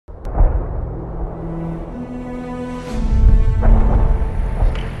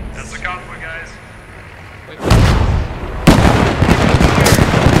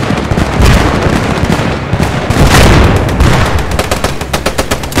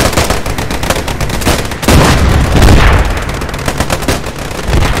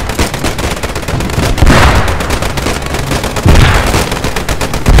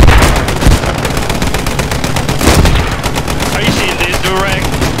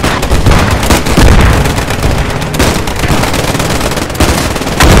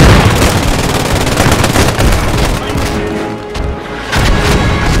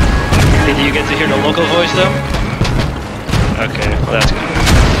bridge though? Okay, well that's good.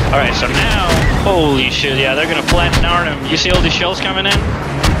 Alright, so now, holy shit, yeah, they're gonna flatten Arnhem. You see all these shells coming in?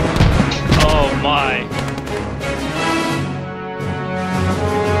 Oh my.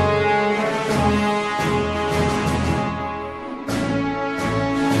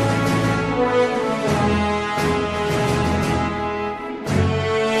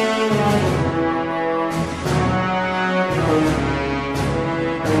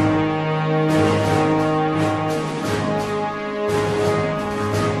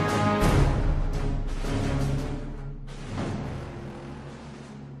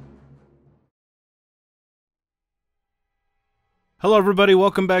 Hello everybody,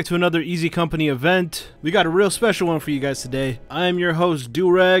 welcome back to another Easy Company event. We got a real special one for you guys today. I am your host,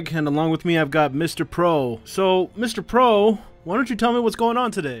 Durag, and along with me I've got Mr. Pro. So, Mr. Pro, why don't you tell me what's going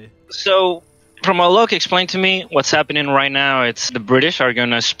on today? So, from what Loki explained to me, what's happening right now, it's the British are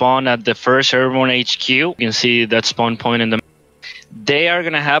gonna spawn at the first airborne HQ. You can see that spawn point in the... They are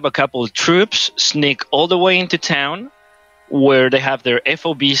gonna have a couple of troops sneak all the way into town, where they have their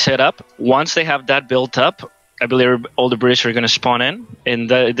FOB set up. Once they have that built up, I believe all the British are going to spawn in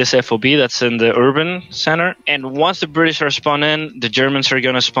this FOB that's in the urban center. And once the British are spawned in, the Germans are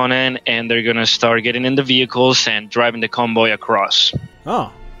going to spawn in, and they're going to start getting in the vehicles and driving the convoy across.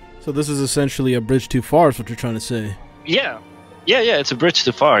 Oh, so this is essentially a bridge too far is what you're trying to say. Yeah, it's a bridge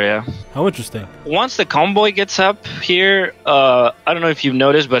too far, yeah. How interesting. Once the convoy gets up here, I don't know if you've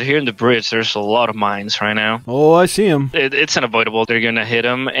noticed, but here in the bridge, there's a lot of mines right now. Oh, I see them. It's unavoidable. They're going to hit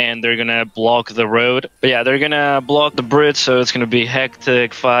them, and they're going to block the road. But yeah, they're going to block the bridge, so it's going to be a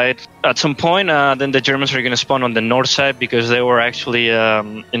hectic fight. At some point, then the Germans are going to spawn on the north side, because they were actually,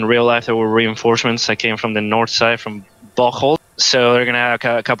 in real life, there were reinforcements that came from the north side, from Bocholt. So they're going to have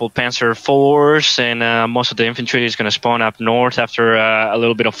a couple of Panzer IVs, and most of the infantry is going to spawn up north after a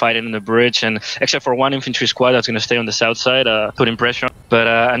little bit of fighting in the bridge, and except for one infantry squad that's going to stay on the south side, putting pressure on. But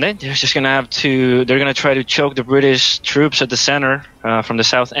and then they're just going to have to, they're going to try to choke the British troops at the center from the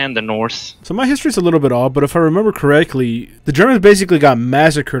south and the north. So my history's a little bit off, but if I remember correctly, the Germans basically got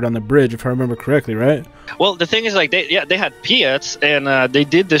massacred on the bridge, if I remember correctly, right? Well, the thing is, like, they had Piats, and they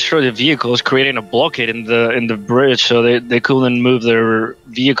did destroy the vehicles, creating a blockade in the bridge, so they couldn't move their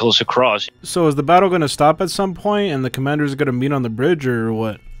vehicles across. So is the battle going to stop at some point, and the commanders are going to meet on the bridge, or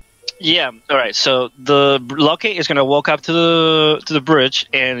what? Yeah, all right. So the Loki is going to walk up to the bridge,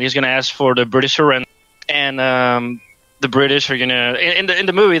 and he's going to ask for the British surrender. And the British are going to... In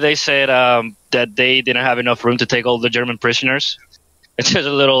the movie, they said that they didn't have enough room to take all the German prisoners. It's just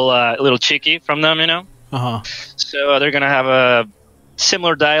a little cheeky from them, you know? Uh-huh. So they're going to have a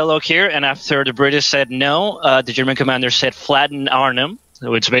similar dialogue here, and after the British said no, the German commander said flatten Arnhem,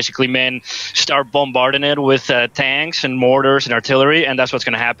 which basically meant start bombarding it with tanks and mortars and artillery, and that's what's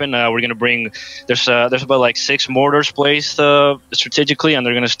going to happen. We're going to bring, there's about like 6 mortars placed strategically, and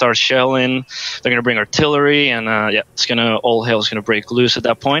they're going to start shelling. They're going to bring artillery, and yeah, all hell's going to break loose at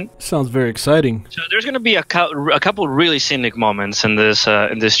that point. Sounds very exciting. So there's going to be a couple really scenic moments in this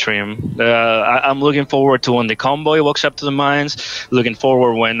stream. I'm looking forward to when the convoy walks up to the mines. Looking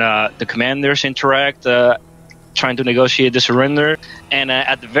forward when the commanders interact, trying to negotiate the surrender, and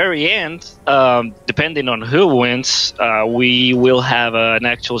at the very end, depending on who wins, we will have an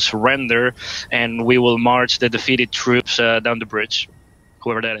actual surrender, and we will march the defeated troops down the bridge,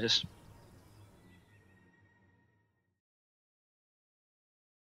 whoever that is.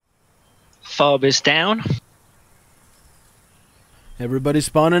 Fob is down. Everybody's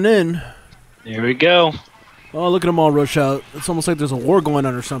spawning in. There we go. Oh, look at them all rush out. It's almost like there's a war going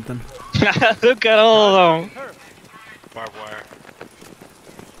on or something. Look at all of them. Barbed wire.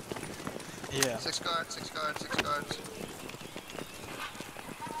 Yeah. 6 guards, 6 guards, 6 guards.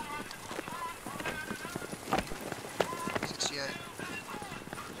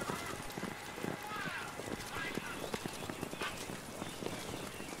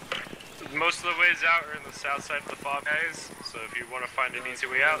 Most of the ways out are in the south side of the fob, guys. So if you want to find an easy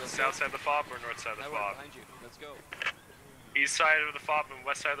way out, south side of the fob or north side of the fob. Let's go. East side of the fob and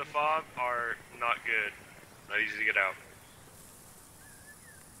west side of the fob are not good. Not easy to get out.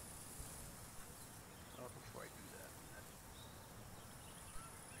 Before I do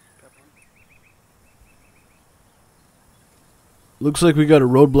that. Looks like we got a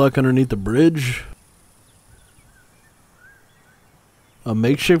roadblock underneath the bridge. A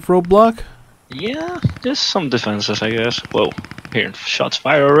makeshift roadblock? Yeah, just some defenses, I guess. Whoa, here, shots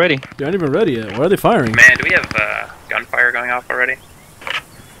fired already. They aren't even ready yet. Why are they firing? Man, do we have gunfire going off already?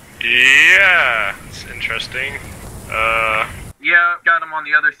 Yeah, it's interesting. Yeah, got him on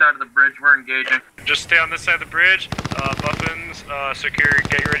the other side of the bridge. We're engaging. Just stay on this side of the bridge. Buffins, secure,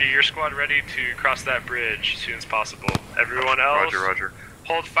 get ready, your squad ready to cross that bridge as soon as possible. Everyone else, Roger.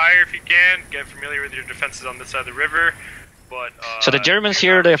 Hold fire if you can. Get familiar with your defenses on this side of the river. But, so the Germans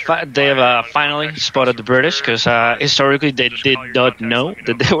here, they have finally spotted the British, because historically they did not know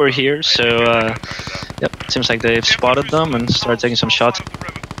that they were here. So yep, seems like they've spotted them and started taking some shots.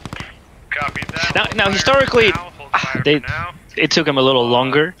 Copy that. Now historically, it took them a little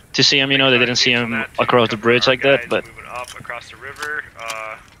longer to see him. You know, they didn't see him across the bridge like that. But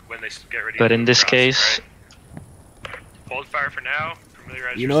in this case, hold fire for now.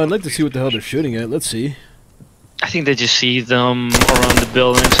 You know, I'd like to see what the hell they're shooting at. Let's see. I think they just see them around the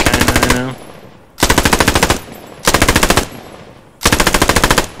buildings, kinda, you know.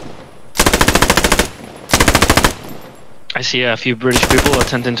 I see a few British people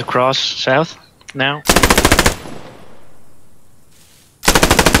attempting to cross south now.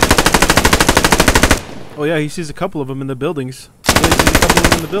 Oh yeah, he sees a couple of them in the buildings. Yeah, he sees a couple of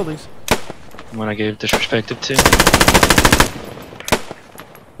them in the buildings. When I gave disrespected to.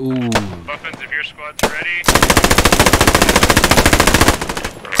 Ooh. Buffins, if your squad's ready.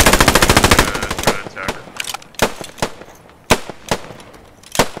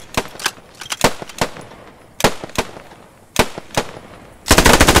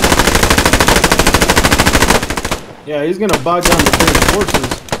 Yeah, he's gonna bog down the British forces.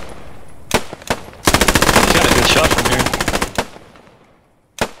 He's got a good shot from here.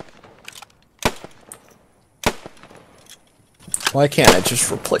 Why can't I just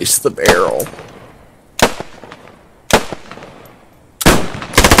replace the barrel?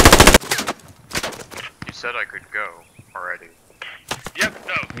 You said I could go already. Yep,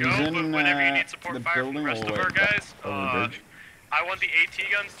 no, go, but whenever you need support fire from the rest of our guys, I want the AT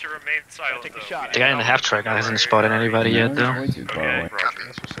guns to remain silent, The guy in the half-track hasn't spotted anybody yet, though. Okay.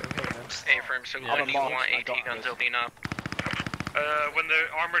 A-frame, so when you want AT guns opening up. When the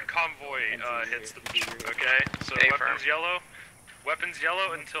armored convoy hits the beach, okay? So weapons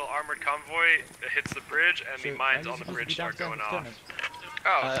yellow until armored convoy hits the bridge and the mines on the bridge start going off.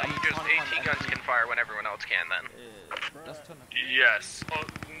 Oh, so you just AT guns can fire when everyone else can then? Yes. Well,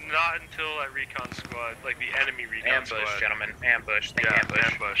 not until that recon squad, like the enemy recon squad. Ambush, gentlemen. Ambush. Think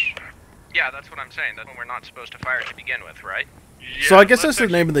ambush. Yeah, that's what I'm saying. That's when we're not supposed to fire to begin with, right? Yeah, So I guess that's the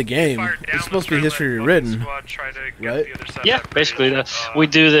name of the game. It's supposed to be history written, right? Yeah, basically, we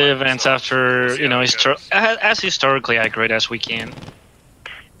do the events after, you know, as historically accurate as we can.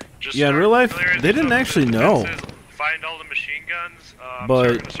 Yeah, in real life, they didn't actually know. Find all the machine guns.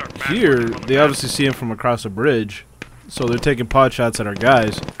 But here, they obviously see him from across a bridge, so they're taking pot shots at our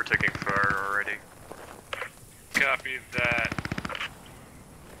guys. We're taking fire already. Copy that.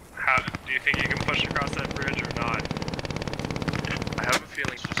 How do you think you can push across that bridge or not? I have a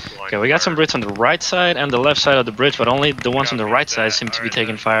feeling it's just blind. Okay, we got some Brits on the right side and the left side of the bridge, but only the ones on the right side seem to be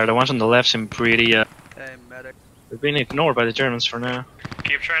taking fire. The ones on the left seem pretty, Hey, medic. they're being ignored by the Germans for now.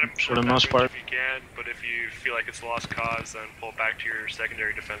 Keep trying to push For the that most bridge part. if you can, but if you feel like it's a lost cause, then pull back to your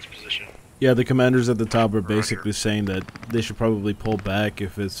secondary defense position. Yeah, the commanders at the top are basically saying that they should probably pull back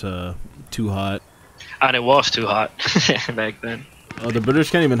if it's too hot. And it was too hot back then. Oh, the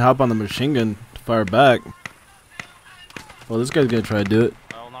British can't even hop on the machine gun to fire back. Well, this guy's gonna try to do it.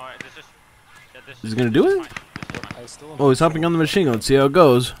 Is he gonna do it? Oh, he's hopping on the machine gun. Let's see how it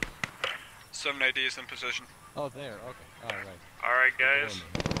goes. 7 AD is in position. Oh, there. Okay. All right. Alright, guys.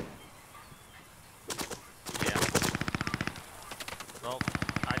 Well,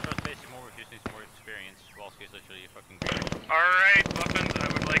 I trust basic more if you need some more experience. Walski is literally a fucking great. Alright, Buffins,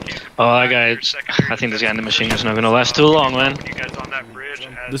 I would like you to Oh, that guy, I think this guy in the machine gun's not gonna last too long, man. you guys on that bridge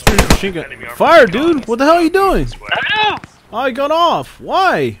as This British machine gun. Fire, dude! What the hell are you doing? Oh, he got off.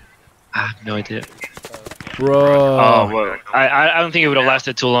 Why? I have no idea. Bro. Oh, well, I don't think it would have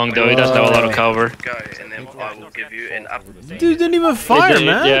lasted too long, though. He doesn't have a lot of cover. Go, and then I will give you an up. Dude didn't even fire,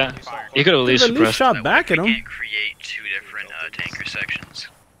 man. Yeah, he could have at least At least suppressed. shot back at him. Create two different tanker sections.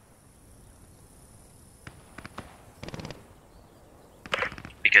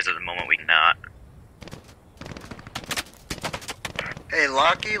 Because at the moment we cannot. Hey,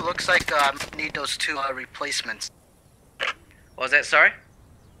 Lockie, looks like I need those two replacements. What was that, sorry?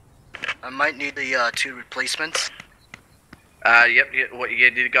 I might need the two replacements. Yep, what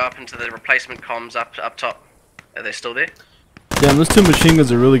you need to go up into the replacement comms up top. Are they still there? Damn, those two machine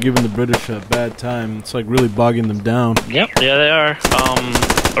guns are really giving the British a bad time. It's like really bogging them down. Yep, yeah, they are.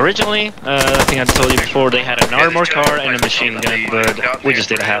 Originally, I think I told you before, they had an armored car and a machine gun, but we just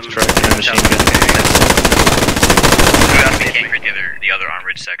did a half-track and a machine gun. Who else became the other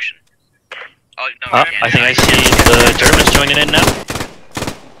armored section? Oh, no, I think I see the Germans joining in now.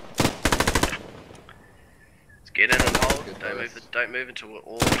 Let's get in and hold. Don't move until we're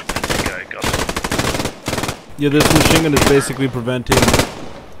all good to go. Got it. Yeah, this machine gun is basically preventing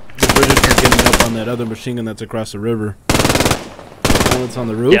the British from getting up on that other machine gun that's across the river. The one that's on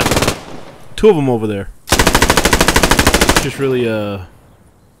the roof. Yeah. 2 of them over there. Just really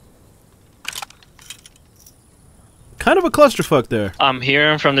kind of a clusterfuck there. I'm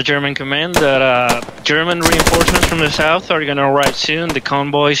hearing from the German command that German reinforcements from the south are gonna arrive soon. The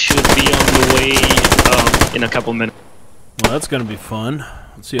convoy should be on the way in a couple minutes. Well, that's gonna be fun.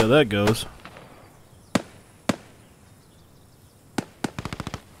 Let's see how that goes.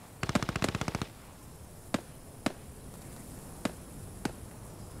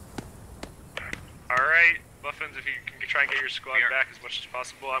 Alright, Muffins, if you can try and get your squad back as much as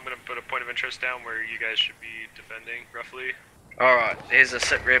possible, I'm going to put a point of interest down where you guys should be defending, roughly. Alright, here's a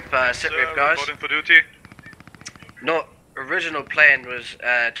sit rep guys. Reporting for duty. No, original plan was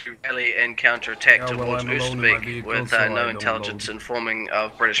to rally and counter-attack towards Oostbeek with no intelligence informing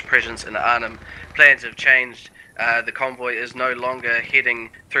of British presence in Arnhem. Plans have changed. The convoy is no longer heading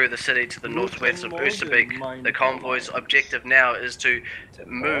through the city to the northwest of Oostbeek. The convoy's objective now is to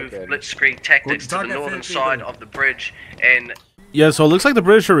move blitzkrieg tactics to the northern side of the bridge and... Yeah, so it looks like the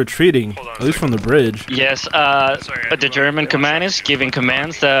British are retreating, at least from the bridge. Yes, but the German command is giving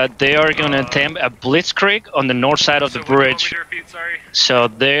commands that they are going to attempt a blitzkrieg on the north side of the bridge. So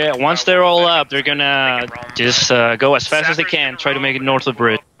once they're all up, they're going to just go as fast as they can, try to make it north of the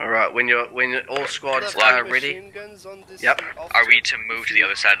bridge. Alright, when all squads are ready... Yep. Are we to move to the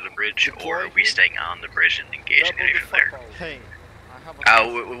other side of the bridge, or are we staying on the bridge and engaging the enemy from there?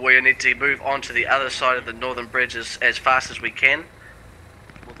 We need to move on to the other side of the northern bridge as fast as we can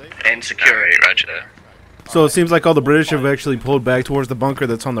and secure it. Roger that. So it seems like all the British have actually pulled back towards the bunker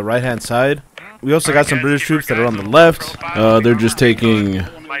that's on the right-hand side. We also got some British troops that are on the left. They're just trying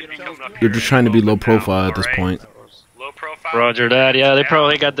to be low profile at this point. Roger that, yeah, they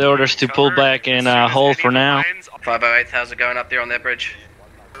probably got the orders to pull back and hold for now. 508, how's it going up there on that bridge?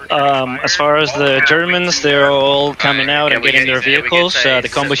 As far as the Germans, they're all coming out and getting their vehicles. The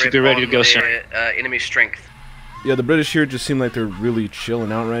convoy should be ready to go soon. Enemy strength. Yeah, the British here just seem like they're really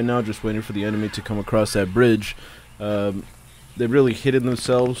chilling out right now, just waiting for the enemy to come across that bridge. They've really hidden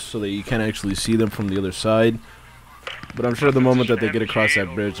themselves so that you can't actually see them from the other side. But I'm sure the moment that they get across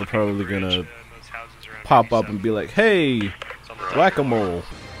that bridge, they're probably going to pop up and be like, hey, whack-a-mole.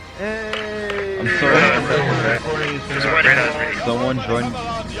 I'm sorry. Someone join.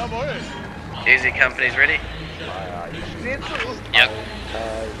 Easy, company's ready? Yep.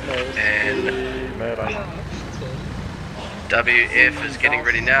 And WF is getting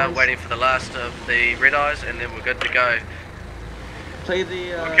ready now, waiting for the last of the red eyes, and then we're good to go. Okay,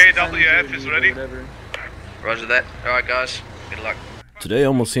 WF is ready. Roger that. Alright guys, good luck. Today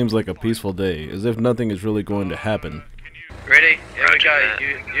almost seems like a peaceful day, as if nothing is really going to happen. Ready? Here we go.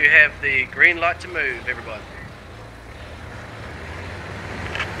 You have the green light to move, everybody.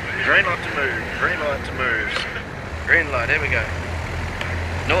 Green light to move. Green light to move. Green light, here we go.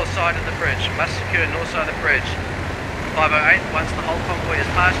 North side of the bridge. Must secure north side of the bridge. 508, once the whole convoy is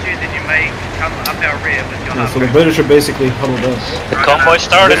past you, then you may come up our rear with your So the British are basically huddled up. The convoy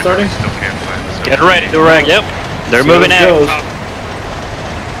started. Get ready, Durag. Yep. They're moving out.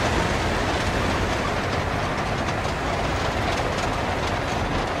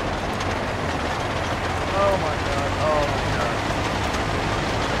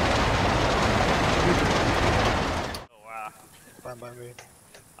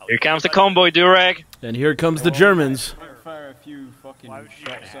 Here comes the convoy, Durag. And here comes the Germans. Fire a few fucking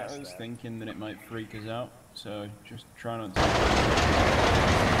shots at us, thinking that it might freak us out. So just try not to.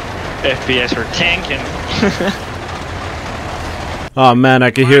 FPS are tanking. Oh man,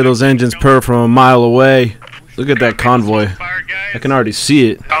 I can hear those engines purr from a mile away. Look at that convoy. I can already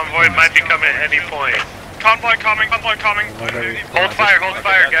see it. Convoy might be coming at any point. Convoy coming, convoy coming. Hold fire,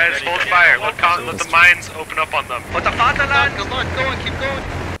 guys. Hold fire. Let the mines open up on them. What the fatherland? Go on, keep going.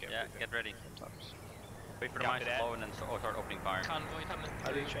 Yeah, get ready. Wait for the mines to blow and then start opening fire. Convoy coming.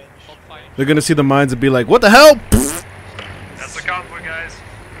 Hold fire. They're gonna see the mines and be like, what the hell? That's the convoy, guys.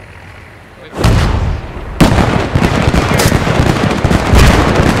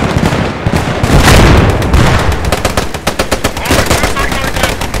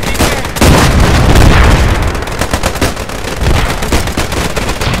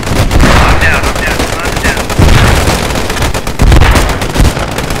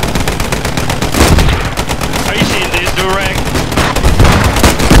 Are you seeing this, Durag?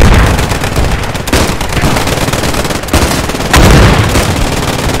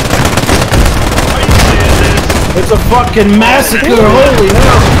 It's a fucking massacre, holy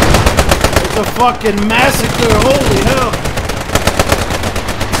hell! It's a fucking massacre, holy hell!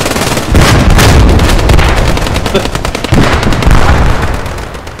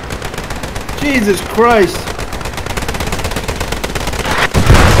 Jesus Christ!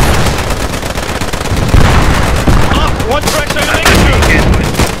 Oh, one truck's trying to make it through!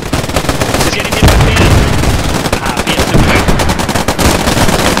 He's getting hit by PN. Ah, PN too quick.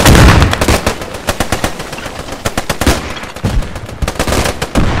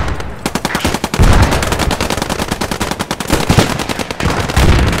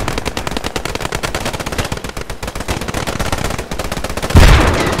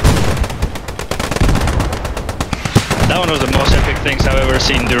 That one was the most epic things I've ever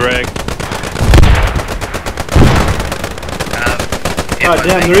seen direct. God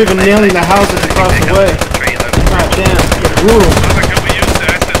damn, they're even nailing the houses across the way. God damn, they're brutal.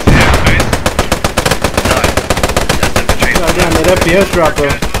 God damn, that FPS drop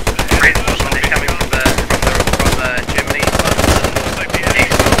though.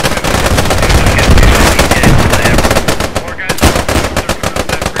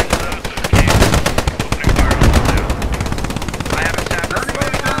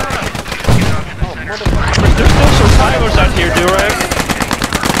 There's still survivors out here, Durag.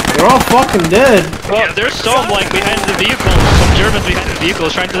 They're all fucking dead. Well, there's some like behind the vehicles, some Germans behind the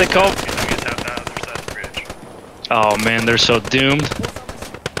vehicles trying to take off. Oh man, they're so doomed.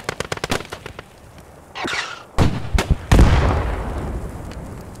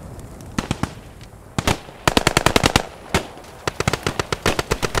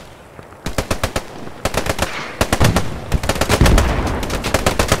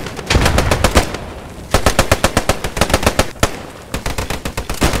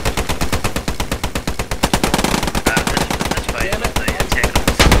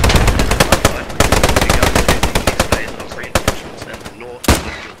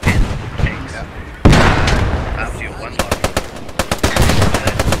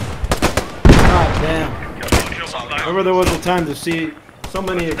 Whenever there was a time to see so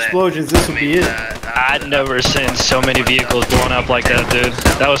many explosions, this would be it. I'd never seen so many vehicles blown up like that, dude.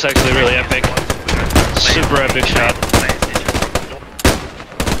 That was actually really epic. Super epic shot.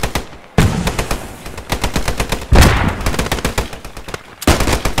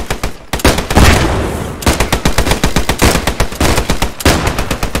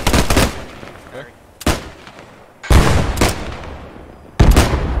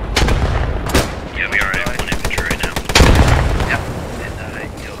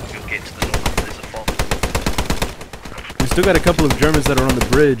 Still got a couple of Germans that are on the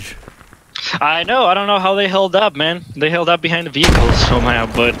bridge. I know, I don't know how they held up, man. They held up behind the vehicles somehow,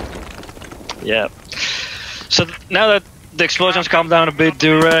 but yeah. So now that the explosions calmed down a bit,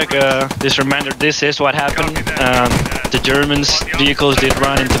 Durek, this reminder, this is what happened. The Germans' vehicles did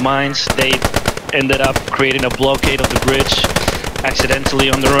run into mines. They ended up creating a blockade of the bridge, accidentally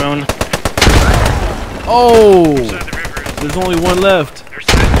on their own. Oh! There's only one left.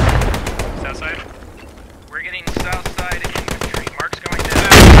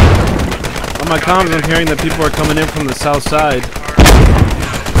 On my comms, I'm hearing that people are coming in from the south side.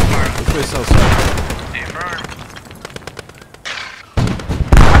 Which way south side?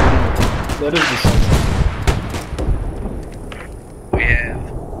 That is the south side. We have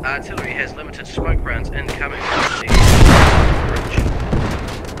artillery has limited smoke rounds incoming from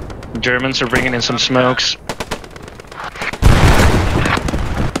the Germans are bringing in some smokes.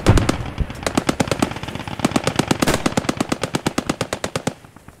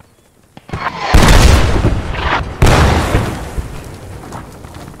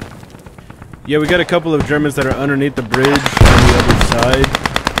 Yeah, we got a couple of Germans that are underneath the bridge on the other side.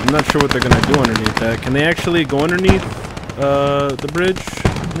 I'm not sure what they're gonna do underneath that. Can they actually go underneath the bridge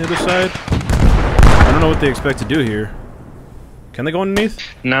on the other side? I don't know what they expect to do here. Can they go underneath?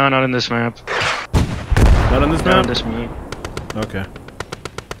 No, not in this map. Not on this map? Not on this map. Okay.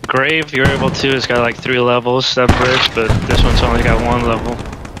 Grave, you're able to. It's got like 3 levels, that bridge, but this one's only got 1 level.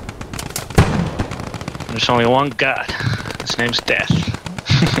 There's only one god. His name's Death.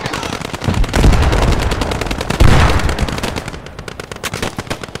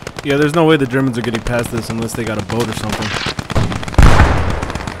 Yeah, there's no way the Germans are getting past this unless they got a boat or something.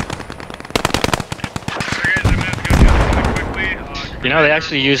 You know, they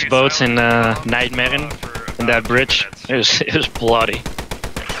actually use boats in Nijmegen, in that bridge. It was bloody.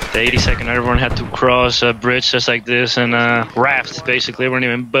 The 82nd Airborne had to cross a bridge just like this and rafts, basically. They weren't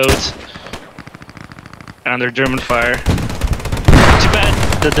even boats. Under German fire. Too bad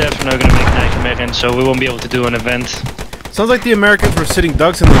that they're not going to make Nijmegen, so we won't be able to do an event. Sounds like the Americans were sitting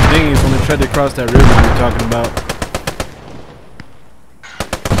ducks in those dinghies when they tried to cross that river we were talking about.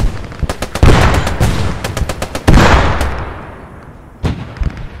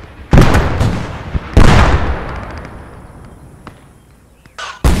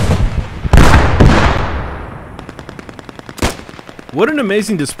 What an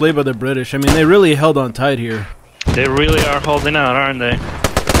amazing display by the British. I mean, they really held on tight here. They really are holding out, aren't they?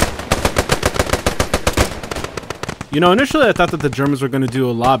 You know, initially I thought that the Germans were going to do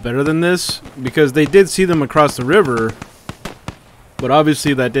a lot better than this, because they did see them across the river, but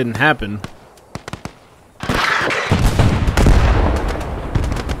obviously that didn't happen.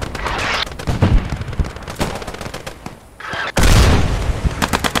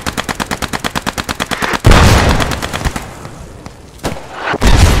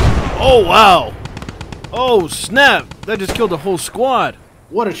 Oh, wow! Oh, snap! That just killed the whole squad.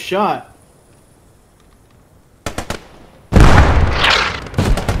 What a shot.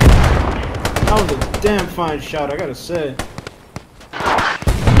 That was a damn fine shot, I gotta say.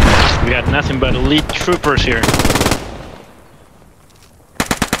 We got nothing but elite troopers here.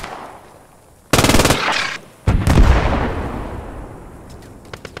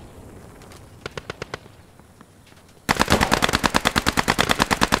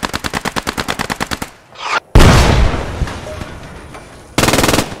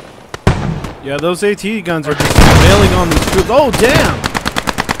 Yeah, those AT guns are just wailing on these troops. Oh, damn!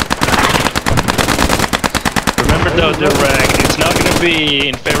 Remember though, it's not going to be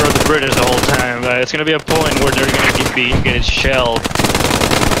in favor of the British the whole time. It's going to be a point where they're going to keep getting shelled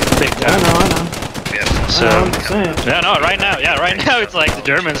big time. I know. Yeah, so, yeah, no, right now it's like the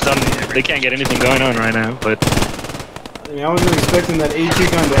Germans they can't get anything going on right now, but... I mean, I wasn't expecting that AT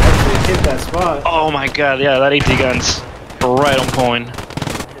gun to actually hit that spot. Oh my god, yeah, that AT gun's right on point.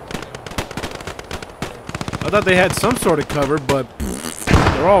 I thought they had some sort of cover, but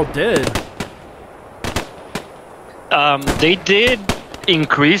they're all dead. They did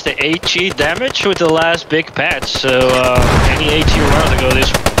increase the HE damage with the last big patch, so any HE rounds ago, this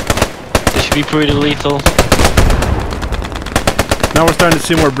should be pretty lethal. Now we're starting to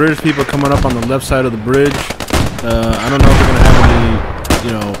see more British people coming up on the left side of the bridge. I don't know if we're gonna have any,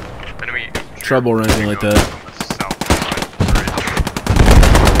 you know, trouble or anything like that.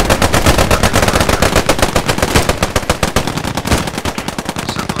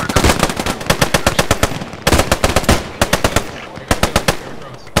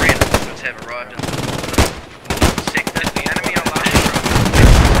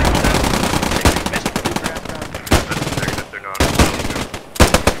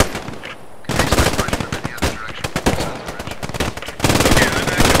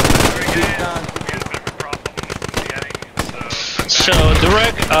 So,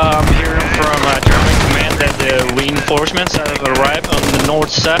 Durek, I'm hearing from German command that the reinforcements have arrived on the north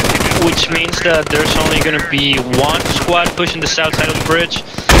side, which means that there's only going to be one squad pushing the south side of the bridge,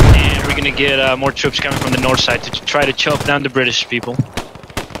 and we're going to get more troops coming from the north side to try to choke down the British people.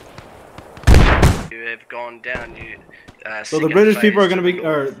 You have gone down, so the British people are going to be,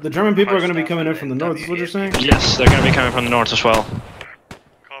 or the German people are going to be coming in from the north, is what you're saying? Yes, they're going to be coming from the north as well.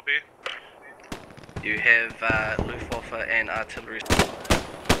 Copy. You have Luftwaffe and artillery. I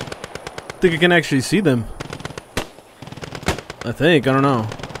think I can actually see them. I don't know.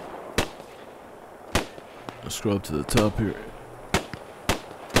 Let's scroll up to the top here.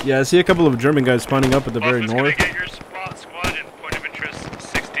 Yeah, I see a couple of German guys spawning up at the very north. Get your squad in point of interest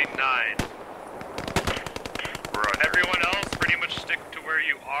 69. Everyone else, pretty much stick to where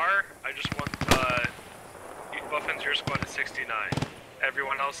you are. I just want Buffins, your squad at 69.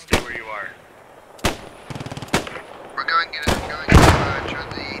 Everyone else, stay where you are. We're going to turn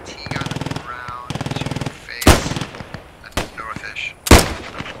the AT gun around to face northish.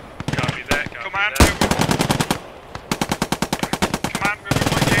 Copy that. Command, moving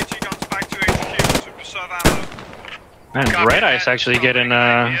my AT guns back to HQ to preserve ammo. Man, Red Eye's actually getting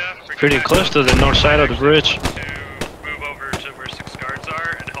pretty close to the north side of the bridge. To move over to where 6 guards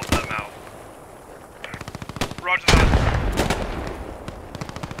are and help them out. Roger that.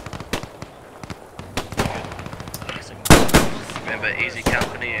 Remember, easy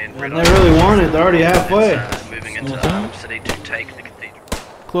company and... When they really want it, they're already halfway. Moving into the Arnhem city to take the cathedral.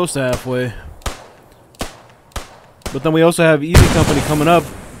 Close to halfway. But then we also have Easy Company coming up.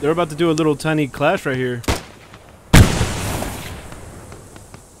 They're about to do a little tiny clash right here.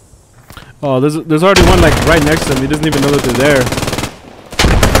 Oh, there's already one like right next to him. He doesn't even know that they're there.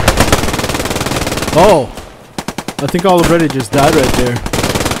 Oh, I think all already just died right there.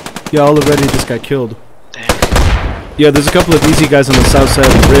 Yeah, all already just got killed. Yeah, there's a couple of Easy guys on the south side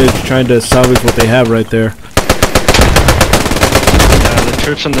of the bridge trying to salvage what they have right there. The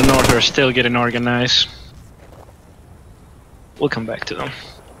troops on the north are still getting organized. We'll come back to them.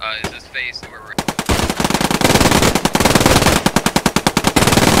 Is this phase where we're...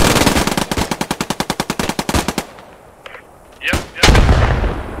 Yep.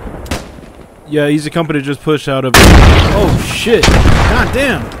 Yeah, Easy Company just pushed out of... Oh, shit. God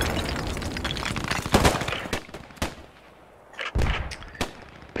damn.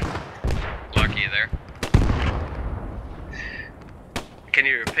 Lucky there. Can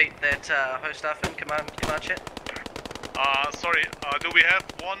you repeat that, host staff in command chat? Sorry, do we have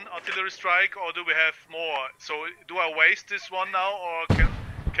one artillery strike or do we have more? So do I waste this one now or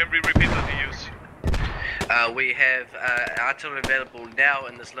can we repeat the use? We have artillery available now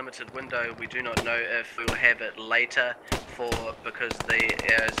in this limited window. We do not know if we'll have it later because the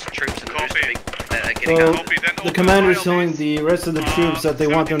troops in the Realistic that are getting out. The commander's telling the rest of the troops that they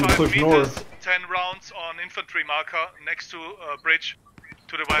want them to push north. 10 rounds on infantry marker next to bridge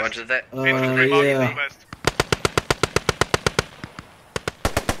to the west. Roger that. Infantry marker to the west.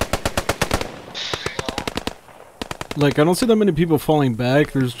 Like, I don't see that many people falling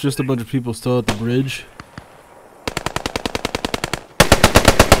back. There's just a bunch of people still at the bridge.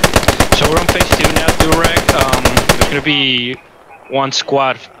 So we're on phase 2 now, Durek. There's gonna be one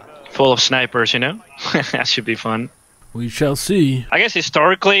squad full of snipers, you know? That should be fun. We shall see. I guess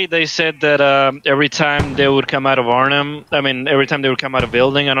historically they said that every time they would come out of Arnhem, every time they would come out of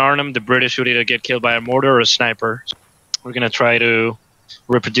building on Arnhem, the British would either get killed by a mortar or a sniper. We're gonna try to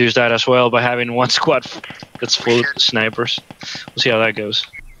reproduce that as well by having one squad that's full of snipers. We'll see how that goes.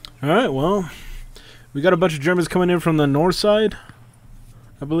 Alright, well, we got a bunch of Germans coming in from the north side,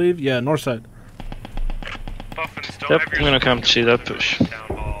 I believe. Yeah, north side. Yep, I'm gonna come see that push. Town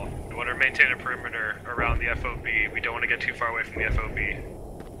hall. We want to maintain a perimeter around the FOB. We don't want to get too far away from the FOB.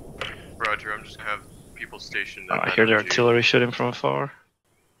 Roger, I'm just gonna have people stationed. I hear the artillery shooting from afar.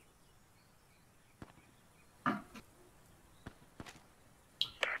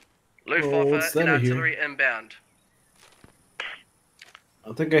 Luftwaffe and artillery inbound.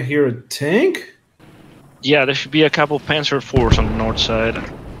 I think I hear a tank? Yeah, there should be a couple Panzer IVs on the north side.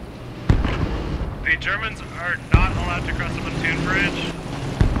 The Germans are not allowed to cross the pontoon bridge,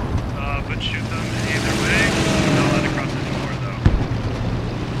 but shoot them either way. They're not allowed to cross anymore,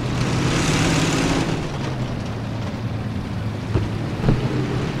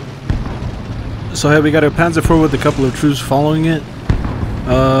 though. So, hey, we got a Panzer IV with a couple of troops following it.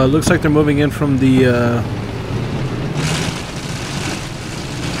 Looks like they're moving in from the,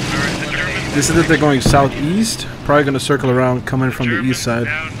 They said that they're going southeast. Probably going to circle around coming from the east side.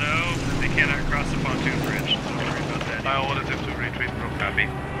 Now know that they cannot cross the pontoon bridge. Don't worry about that. I ordered them to retreat from copy.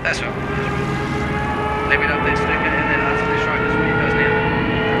 That's right. Let me know if they stick it and then artillery strike is where you guys now.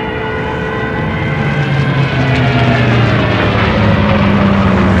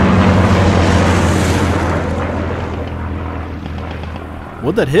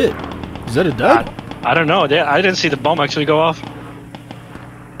 What'd that hit? Is that a dud? I don't know. I didn't see the bomb actually go off.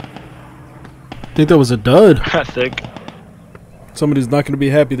 I think that was a dud. I think. Somebody's not going to be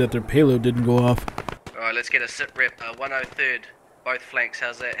happy that their payload didn't go off. Alright, let's get a sit rep. 103rd, both flanks.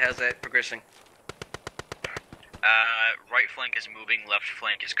 How's that progressing? Right flank is moving, left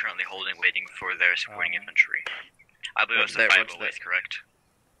flank is currently holding, waiting for their supporting infantry. I believe it's the 508th, correct?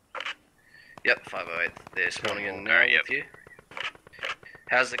 Yep, 508th. They're spawning in now with you.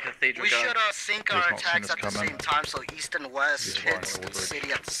 How's the cathedral going? We should sync our attacks at the same time, so east and west hits the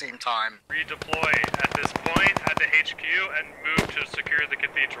city at the same time. Redeploy at this point at the HQ and move to secure the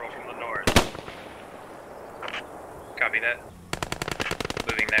cathedral from the north. Copy that.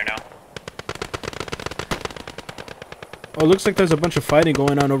 Moving there now. Oh, it looks like there's a bunch of fighting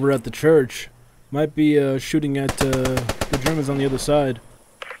going on over at the church. Might be shooting at the Germans on the other side.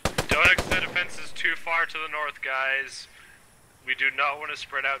 Don't extend defenses too far to the north, guys. We do not want to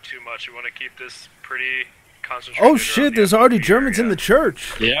spread out too much. We want to keep this pretty concentrated. Oh shit, there's already Germans in the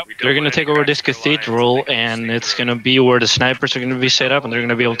church. Yeah, they're going to take over this cathedral, and it's going to be where the snipers are going to be set up, and they're going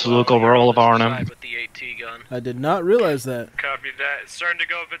to be able to look over all of Arnhem. I did not realize that. Copy that. It's starting to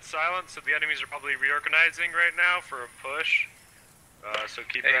go a bit silent, so the enemies are probably reorganizing right now for a push. So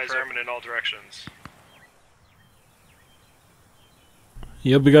keep your eyes open in all directions.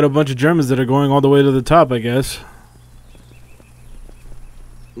 Yep, we got a bunch of Germans that are going all the way to the top, I guess.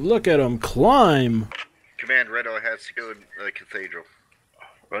 Look at them climb. Command, Red Eye has to go to the cathedral.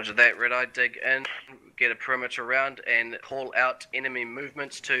 Roger that, Red Eye, dig in, get a perimeter around, and call out enemy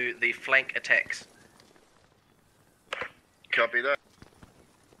movements to the flank attacks. Copy that.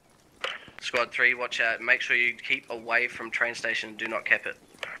 Squad 3, watch out. Make sure you keep away from train station. Do not cap it.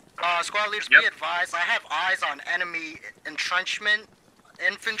 Squad leaders, be advised. I have eyes on enemy entrenchment,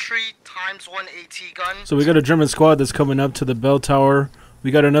 infantry, ×1 AT gun. So we got a German squad that's coming up to the bell tower. We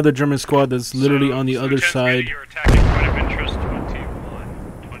got another German squad that's literally on the other side. You're attacking point of interest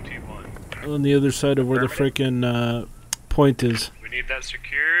 21. On the other side of where the frickin' point is. We need that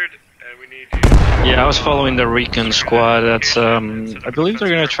secured, and we need Yeah, I was following the Recon squad. That's I believe they're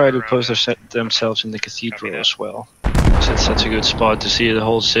gonna try to post themselves in the cathedral as well. So it's such a good spot to see the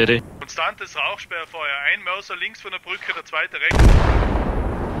whole city. Konstantes Rauchsperrfeuer. Ein Mörser links von der Brücke, der zweite rechts.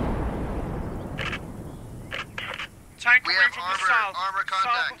 Tank coming from the south,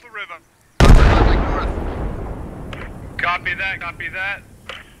 south of the river. Copy that, copy that.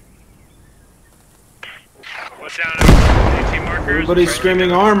 What's down AT markers? Everybody's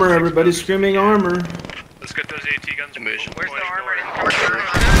screaming armor, everybody's screaming armor. Let's get those AT guns. Where's the armor?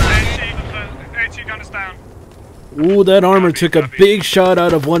 AT gun is down. Ooh, that armor took a big shot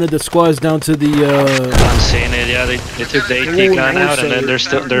out of one of the squads down to the I'm seeing it, yeah, they took the AT gun out and then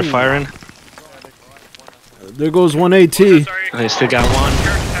they're firing. There goes one AT. They still got one.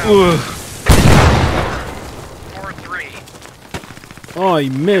 4-3. Oh, he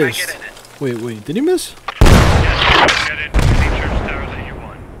missed. Wait, did he miss? Get in the church tower that you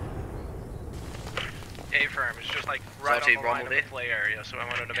won. A-firm, it's just like right on the line of the play area, so I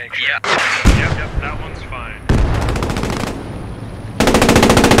wanted to make sure. Yep, that one's fine.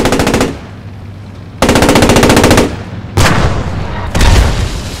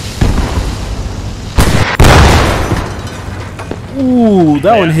 Ooh,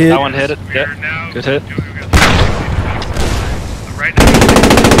 that one hit. That one hit it. Yep. Good hit.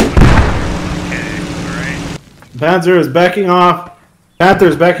 Panzer is backing off. Panther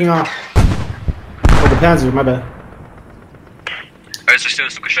is backing off. Oh, the Panzer, my bad. Is there still a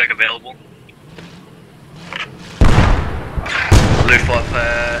strike available?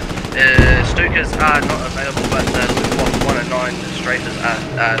 Luftwaffe, Stukas are not available, but Luftwaffe 1 and 9 strafers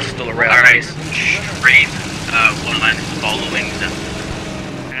are still around. Alright, Strafe 1 and 9 is following them.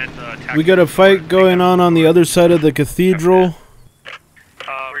 And, we got a fight going on the other side of the cathedral.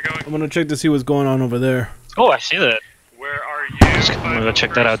 I'm gonna check to see what's going on over there. Oh, I see that. Where are you? I'm gonna go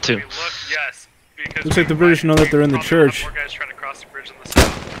check that out too. Yes, because looks like the British know that they're in the church. More guys trying to cross the bridge in the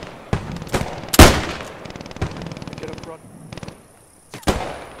south. Get up front.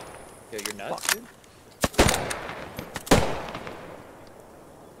 Yeah, you're nuts, dude.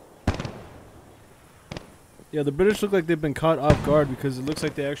 Yeah, the British look like they've been caught off guard because it looks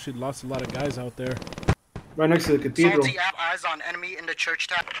like they actually lost a lot of guys out there. Right next to the cathedral. Salty app eyes on enemy in the church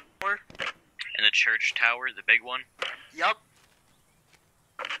tower. In the church tower, the big one? Yep.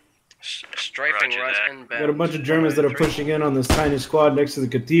 Strafing right inbound. Got a bunch of Germans that are pushing in on this tiny squad next to the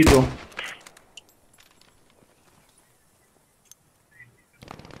cathedral.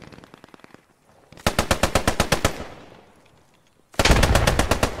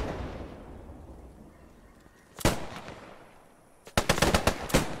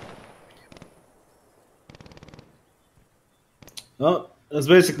 Oh, that's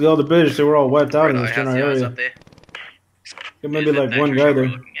basically all the British. They were all wiped out in this general area. Up there. There may be like one guy there.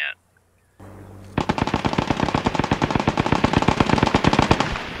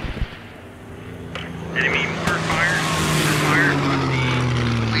 Enemy mortar fire on the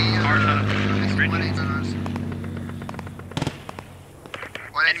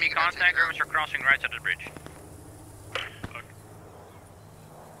Enemy contact, Germans are crossing right side of the bridge.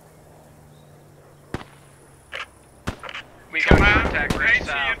 We got contact bridge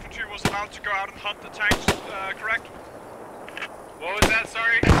south. Infantry was allowed to go out and hunt the tanks, correct? What was that,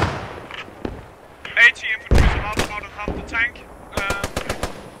 sorry? AT infantry was allowed to go out and hunt the tank.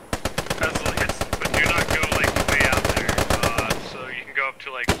 But do not go like way out there. So you can go up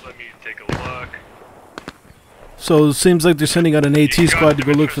to like, let me take a look. So it seems like they're sending out an AT squad to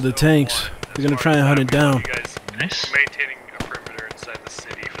go look for the tanks. They're gonna try and hunt it down. Nice. Maintaining a perimeter inside the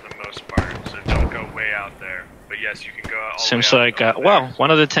city for the most part, so don't go way out there. But yes, you can go out all Seems the way like, well, one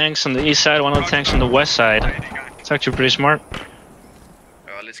of the tanks on the east side, one of the tanks on the west side. It's actually pretty smart.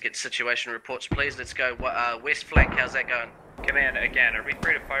 Alright, let's get situation reports, please. Let's go west flank. How's that going? Command, again, are we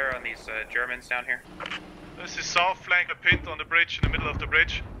free to fire on these Germans down here? This is south flank, a pit on the bridge, in the middle of the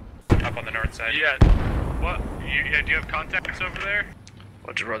bridge. Up on the north side. Yeah. What? Do you have contacts over there?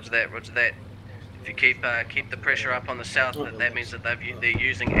 Roger that, roger that. If you keep the pressure up on the south, that means that they're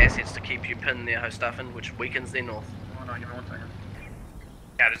using assets to keep you pinned their stuff in, which weakens their north. Hold on, give me 1 second.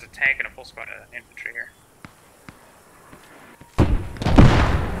 Yeah, there's a tank and a full squad of infantry here.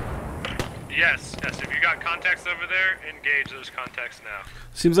 Yes, if you got contacts over there, engage those contacts now.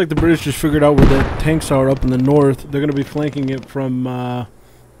 Seems like the British just figured out where the tanks are up in the north. They're gonna be flanking it from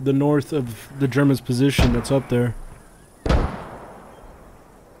the north of the Germans' position that's up there.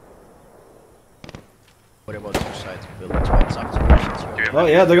 What about two sides of buildings? What's up? Oh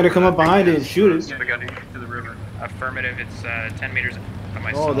yeah, they're gonna come up behind it and shoot it. We got to the river. Affirmative, it's 10 meters from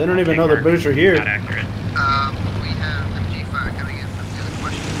my Oh, they don't even know the British are here. Not accurate. We have MG fire coming in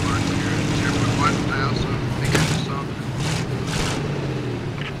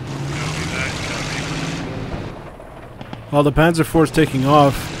While the Panzer IV is taking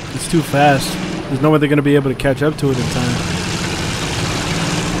off, it's too fast. There's no way they're going to be able to catch up to it in time.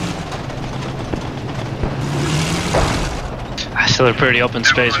 Still a pretty open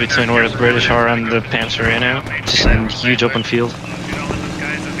space between where the British are and the Panzer right now. Just a huge open field.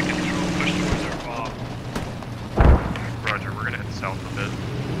 Roger, we're gonna head south a bit.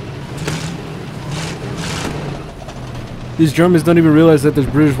 These Germans don't even realize that there's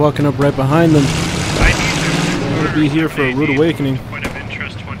British walking up right behind them. They're going to be here for a rude awakening. Point of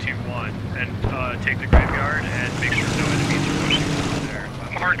interest 21, and take the graveyard and make sure no enemies are pushing through there.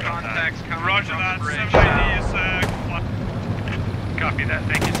 Hard contacts coming. Roger that. 7AD is copy that.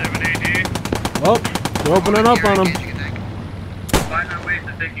 Thank you, 7AD. Well, they're opening up on them. Find our ways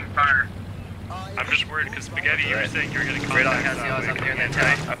to taking fire. I'm just worried because Spaghetti, you were saying you're going to contact us that way. Up there in that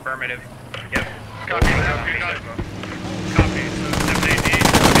tank. Affirmative. Yep. Copy that. Copy. So 7AD.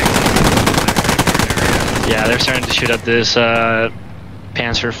 Yeah, they're starting to shoot at this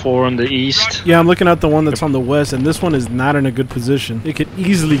Panzer IV on the east. Yeah, I'm looking at the one that's on the west, and this one is not in a good position. It could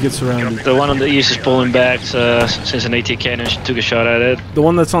easily get surrounded. The one on the east is pulling back since an AT cannon took a shot at it. The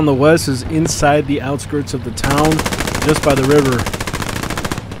one that's on the west is inside the outskirts of the town, just by the river.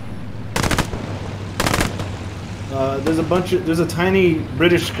 There's a tiny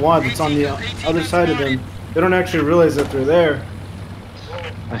British squad that's on the other side of them. They don't actually realize that they're there.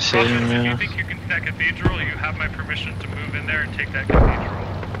 I see them, If you yeah. think you can that cathedral, you have my permission to move in there and take that cathedral.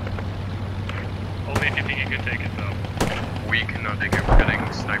 Only if you think you can take it, though. We cannot take it. We're getting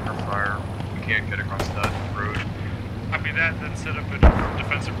sniper fire. We can't get across that road. Copy that, then set up a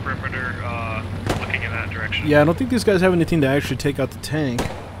defensive perimeter looking in that direction. Yeah, I don't think these guys have anything to actually take out the tank.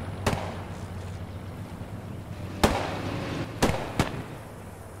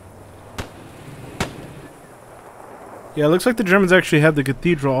 Yeah, it looks like the Germans actually have the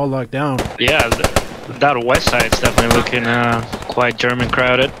cathedral all locked down. Yeah, that west side's definitely looking quite German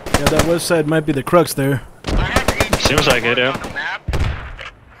crowded. Yeah, that west side might be the crux there. Seems like it, yeah.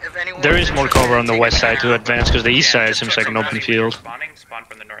 There is more cover on the west side to advance because the east side seems like an open field. Spawn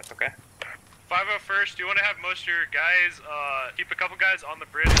from the north, okay? 501st, do you want to have most of your guys, keep a couple guys on the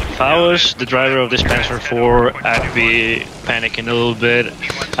bridge? If I was the driver of this Panzer IV, I'd be panicking a little bit.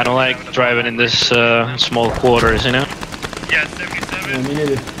 I don't like driving in this small quarters, you know? Yeah, 77. Yeah, me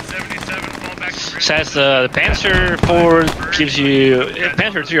neither. 77, fall back to bridge. Says the Panzer IV gives you...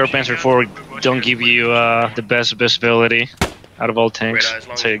 Panzer III or Panzer IV don't give you the best visibility out of all tanks.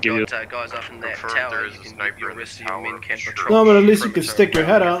 So you give you... guys up in that tower, you can keep your rest of your men can patrol. No, but at least you can stick your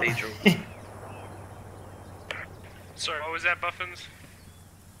head out. Sorry, what was that, Buffins?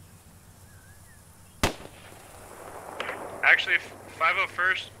 Actually,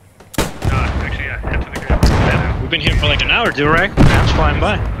 501st. Actually, yeah, head to the grid. We've been here for like an hour, Durag. Time's flying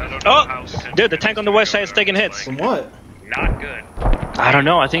by. Oh! Dude, the tank on the west side is taking hits. From what? Not good. I don't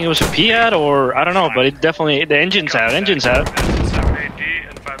know. I think it was a Piat or... I don't know, but it definitely... The engine's out. Engine's out.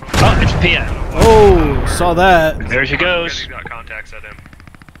 Oh, it's Piat. Oh, saw that. There she goes. Got contacts at him.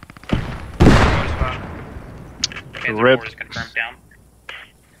 Rip.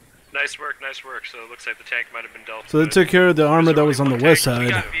 Nice work, nice work. So it looks like the tank might have been dealt. So they took care of the armor that was on the west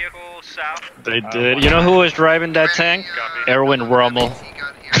side. They did. You know who was driving that tank? Erwin Rommel.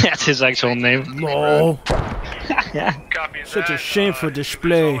 That's his actual name. No. Such a shameful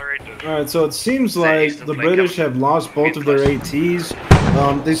display. Alright, so it seems like the British have lost both of their ATs.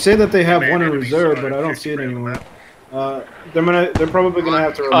 They say that they have one in reserve, but I don't see it anymore. They're probably gonna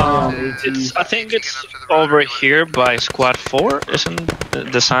have to rely on ATs. I think it's over here by Squad 4, isn't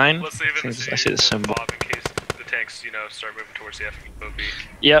the sign? I see the symbol. In case the tanks, start moving towards the FOB.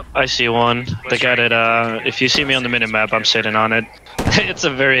 Yep, I see one. They got it. If you see me on the minimap, I'm sitting on it. It's a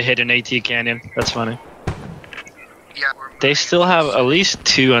very hidden AT canyon. That's funny. They still have at least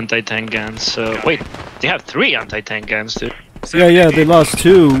 2 anti-tank guns. So wait, they have 3 anti-tank guns, dude. Yeah, they lost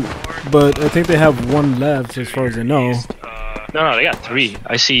 2, but I think they have 1 left as far as I know. No, they got 3.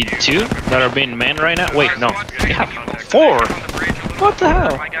 I see 2 that are being manned right now. Wait, no, they have 4. What the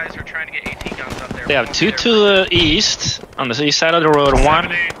hell? They have 2 to the east, on the east side of the road,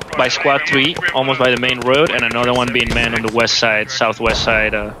 1 by Squad 3, almost by the main road, and another one being manned on the west side, southwest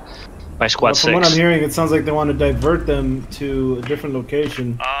side, by Squad 6. From what I'm hearing, it sounds like they want to divert them to a different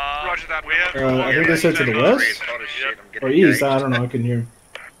location. Roger that. We have. I think they said to the west? Or east, I don't know, I can hear.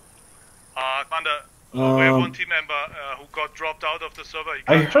 Commander, we have 1 team member who got dropped out of the server.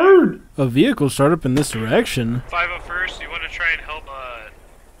 I heard a vehicle start up in this direction. 501st, you want to try and help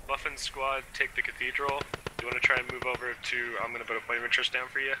Buffin's squad take the cathedral? You want to try and move over to... I'm going to put a point of interest down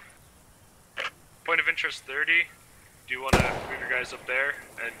for you. Point of interest 30. Do Do you want to move your guys up there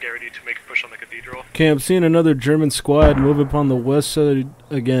and get ready to make a push on the cathedral? Okay, I'm seeing another German squad move upon the west side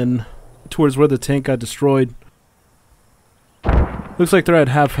again, towards where the tank got destroyed. Looks like they're at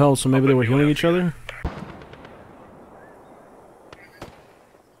half health, so maybe they were healing each other.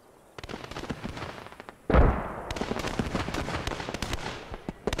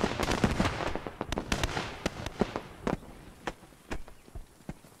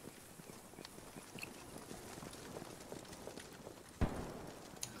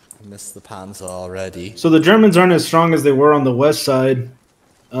 Missed the Panzer already. So the Germans aren't as strong as they were on the west side.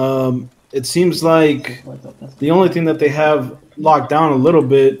 It seems like the only thing that they have locked down a little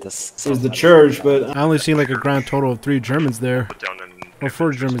bit is the church, but I only see like a grand total of 3 Germans there, or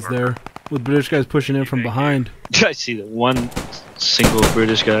 4 Germans there, with British guys pushing in from behind. I see the one single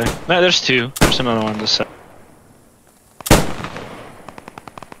British guy. No, there's 2. There's another one on this side.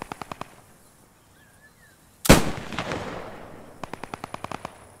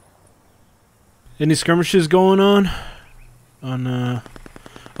 Any skirmishes going on? Oh,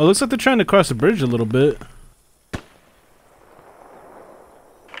 looks like they're trying to cross the bridge a little bit.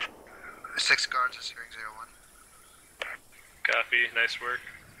 6 guards is hearing 01. Copy, nice work.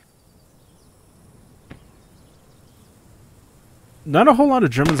 Not a whole lot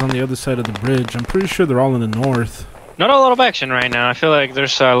of Germans on the other side of the bridge. I'm pretty sure they're all in the north. Not a lot of action right now. I feel like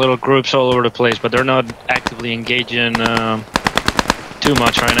there's little groups all over the place, but they're not actively engaging too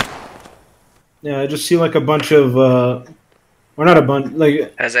much right now. Yeah, I just see like a bunch of, or not a bunch,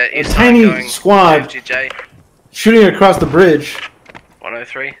 like a tiny squad FGJ. shooting across the bridge.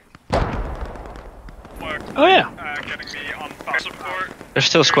 103. Oh yeah. Getting me on support. There's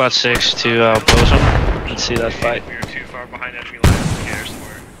still squad 6 to oppose them. Let's see that fight. We are too far behind enemy lines to get our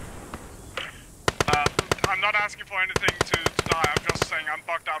support. I'm not asking for anything to die, I'm just saying I'm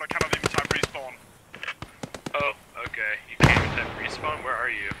bugged out, I cannot even type respawn. Oh, okay. You can't even type respawn? Where are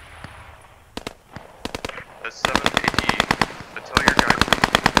you? The 780, but tell your guys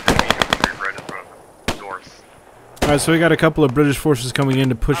enemy infantry right in front of them, north. Alright, so we got a couple of British forces coming in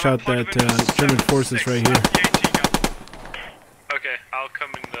to push out that German forces right here. Okay, I'll come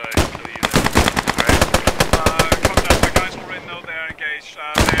and kill you then. Alright. Contact, my guys already know they're engaged.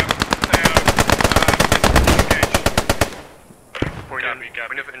 They're engaged. Point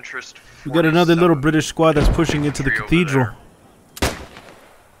of interest. We got another little British squad that's pushing into the cathedral.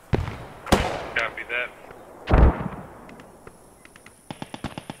 Copy that.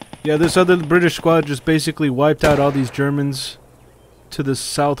 Yeah, this other British squad just basically wiped out all these Germans to the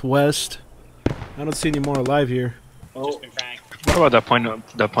southwest. I don't see any more alive here. Oh. What about that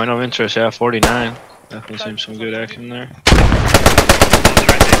point of interest? Yeah, 49. Definitely seems some good action there. I'll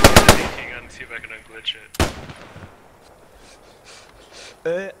try to see if I can unglitch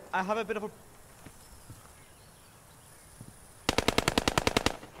it. I have a bit of a...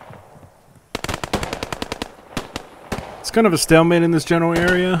 It's kind of a stalemate in this general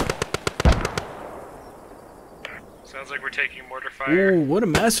area. Sounds like we're taking mortar fire. Ooh, what a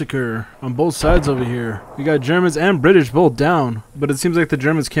massacre on both sides over here. We got Germans and British both down, but it seems like the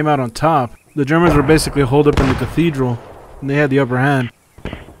Germans came out on top. The Germans were basically holed up in the cathedral, and they had the upper hand.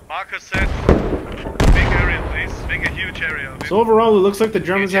 Marcus said, big area please, big a huge area. So overall, it looks like the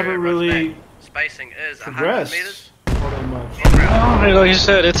Germans haven't really Spacing is 100 progressed meters. all that much. Oh, like you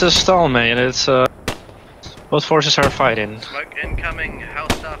said, it's a stalemate. It's both forces are fighting. Smoke incoming,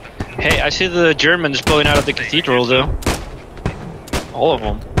 house stuff. Hey, I see the Germans pulling out of the cathedral though. All of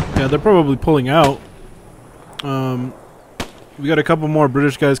them. Yeah, they're probably pulling out. We got a couple more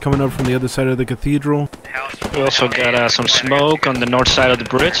British guys coming up from the other side of the cathedral. We also got some smoke on the north side of the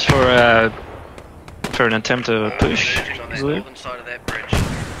bridge for an attempt to push. On the northern side of that bridge.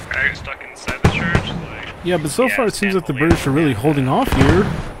 Are you stuck inside the church? Like, Yeah, but so far it seems like the British are really holding off here.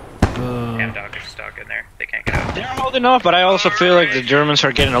 Doctors stuck in there. They can't get out. They're holding off, but I also feel like the Germans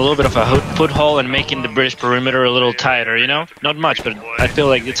are getting a little bit of a foothold and making the British perimeter a little tighter, you know? Not much, but I feel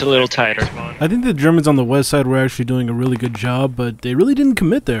like it's a little tighter. I think the Germans on the west side were actually doing a really good job, but they really didn't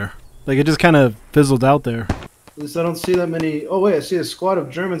commit there. Like, it just kind of fizzled out there. At least I don't see that many... Oh, wait, I see a squad of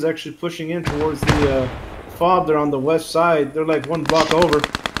Germans actually pushing in towards the fob there on the west side. They're like 1 block over.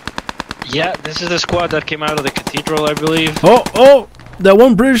 Yeah, this is the squad that came out of the cathedral, I believe. Oh! That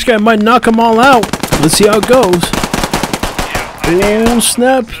one British guy might knock them all out. Let's see how it goes. Oh,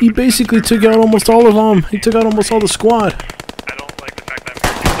 snap. He basically took out almost all of them. He took out almost all the squad. I don't like the fact that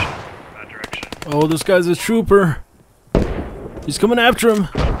I'm very in that direction. Oh, this guy's a trooper. He's coming after him.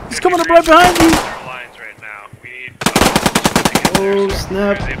 He's coming up right behind you. Oh,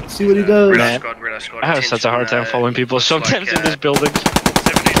 snap. Let's see what he does. Man, I have such a hard time following people sometimes in this building.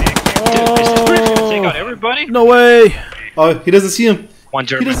 Oh, got everybody? No way! Oh, he doesn't see him. One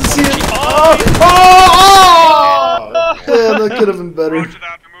German. He doesn't see him. Oh! Yeah, that could have been better.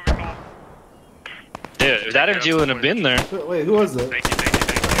 Dude, if that MG wouldn't have been there. Wait, who was that? Thank you. That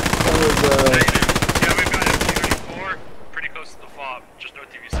was, Yeah, we've got MG34, pretty close to the fob, just north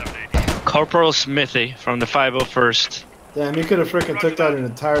of U780. Corporal Smithy from the 501st. damn, he could have freaking took out an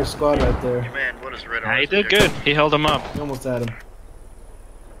entire squad right there. Man, what is red? Nah, he did good. He held him up. He almost had him.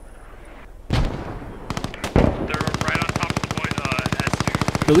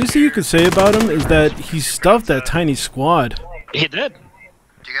 The least thing you could say about him is that he stuffed that tiny squad. He did.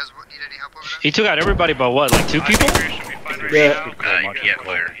 He took out everybody but what, like 2 people? Yeah.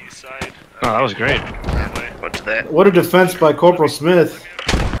 Oh, that was great. What's that? What a defense by Corporal Smith.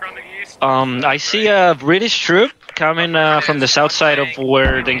 I see a British troop coming from the south side of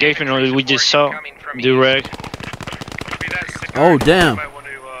where the engagement we just saw. Durag. Oh, damn.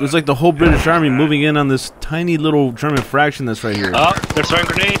 There's like the whole British army moving in on this tiny little German fraction that's right here. Oh, they're throwing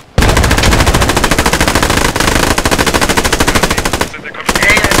grenades.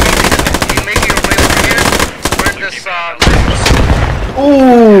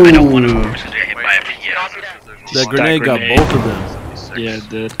 Ooh! I don't want to get hit by a PS. That grenade got both of them. Yeah, it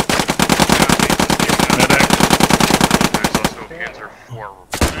did.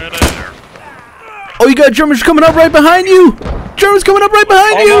 Oh, you got Germans coming up right behind you! Germans coming up right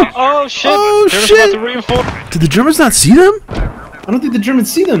behind you! Oh shit! Oh shit! Did the Germans not see them? I don't think the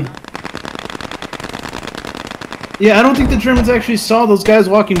Germans see them. Yeah, I don't think the Germans actually saw those guys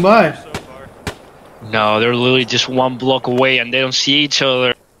walking by. No, they're literally just 1 block away and they don't see each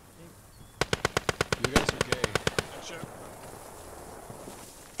other.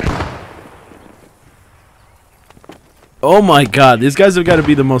 Oh my god, these guys have got to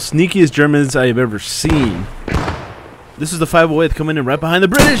be the most sneakiest Germans I have ever seen. This is the 508th coming in right behind the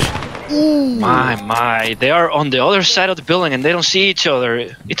British. Ooh. My, they are on the other side of the building and they don't see each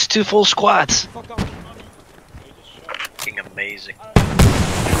other. It's 2 full squads. Fucking amazing.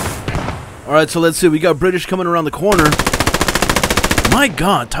 Alright, so let's see. We got British coming around the corner. My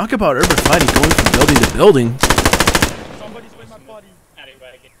god, talk about urban fighting going from building to building.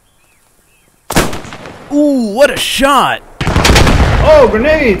 Ooh, what a shot! Oh,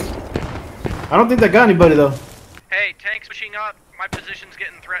 grenades! I don't think that got anybody though. Hey, tanks pushing up. My position's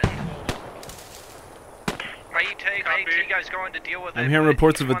getting threatened. My ET guys going to deal with it. I'm hearing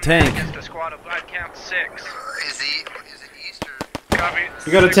reports of a tank. Against a squad of, I count 6. Is it east or? Copy.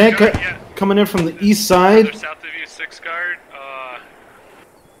 We got a tank coming in from the east side. South of you, 6 guard.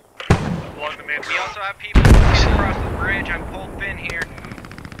 Along the main We also have people across the bridge. I'm pulled thin here.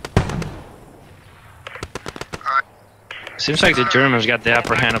 Seems like the Germans got the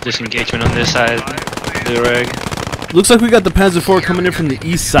upper hand of this engagement on this side. Durag. Looks like we got the Panzer IV coming in from the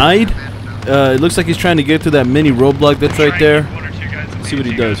east side. It looks like he's trying to get through that mini roadblock that's right there. Let's see what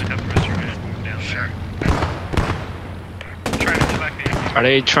he does. Are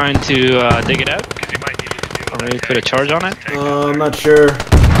they trying to dig it out? Or maybe put a charge on it? I'm not sure.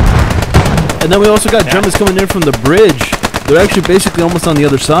 And then we also got Germans coming in from the bridge. They're actually basically almost on the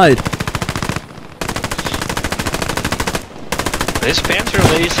other side. This Panther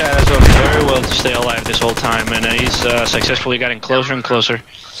leads has done very well to stay alive this whole time, and he's successfully getting closer and closer.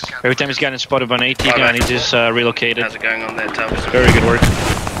 Every time he's gotten spotted by an AT gun, he just relocated. How's it going on there, Thomas? Very good work.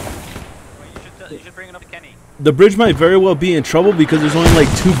 You should bring it up to Kenny. The bridge might very well be in trouble because there's only like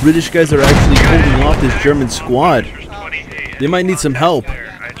 2 British guys that are actually holding off this German squad. They might need some help.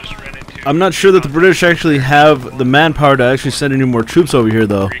 I'm not sure that the British actually have the manpower to actually send any more troops over here,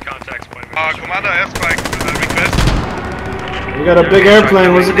 though. Commander, airstrike request. We got a big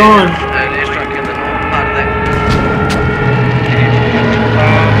airplane. Where's it going? Airstrike in the north part of that.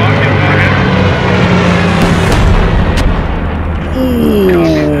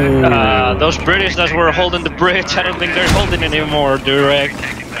 Those British that were holding the bridge, I don't think they're holding it anymore, Durag.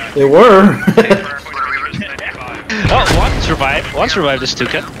 They were. Oh, one survived. One survived the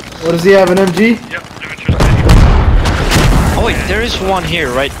Stuka. What does he have, an MG? Oh wait, there is one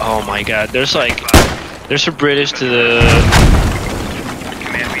here, right? Oh my god, there's a British to the...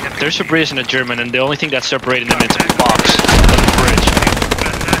 There's a British and a German, and the only thing that's separating them is a box on the bridge.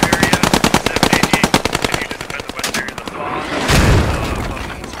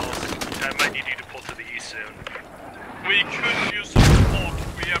 We could use some support.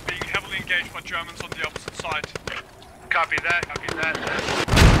 We are being heavily engaged by Germans on the opposite side. Copy that, copy that.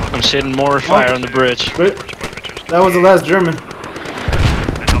 I'm seeing more fire on the bridge. That was the last German.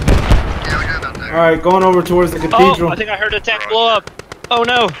 Alright, going over towards the cathedral. Oh, I think I heard a tank blow up. Oh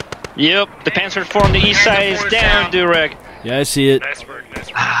no. Yep, the Panzer IV on the east side is down, Durag. Yeah, I see it. Nice work, nice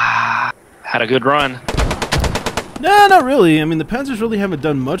work. Had a good run. No, not really. I mean, the Panzers really haven't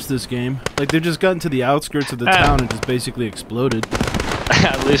done much this game. Like, they've just gotten to the outskirts of the town and just basically exploded.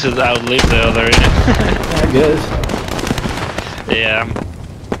 At least it's outlived the other. I guess. Yeah.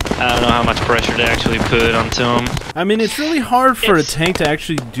 I don't know how much pressure they actually put onto them. I mean, it's really hard for a tank to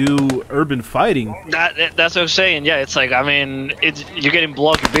actually do urban fighting. That's what I'm saying. Yeah, it's like, I mean, you're getting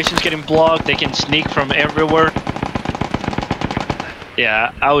blocked, your vision's getting blocked, they can sneak from everywhere.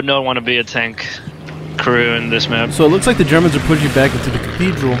 Yeah, I would not want to be a tank crew in this map. So it looks like the Germans are pushing back into the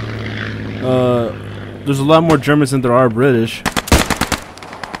cathedral. There's a lot more Germans than there are British.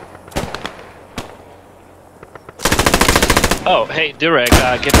 Oh, hey, Durek,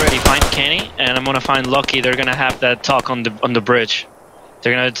 get ready, find Kenny, and I'm gonna find Lucky. They're gonna have that talk on the bridge.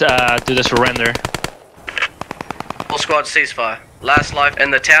 They're gonna do the surrender. All squad ceasefire. Last life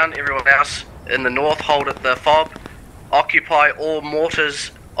in the town, everyone else in the north hold at the fob. Occupy all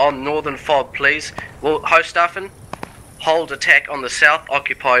mortars on northern fob, please. Well, Hostaffen, hold attack on the south.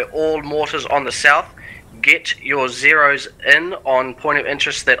 Occupy all mortars on the south. Get your zeros in on point of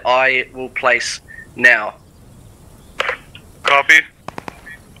interest that I will place now. Copy.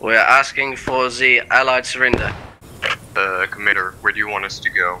 We're asking for the Allied surrender. Commander, where do you want us to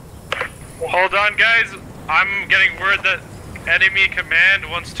go? Hold on, guys. I'm getting word that enemy command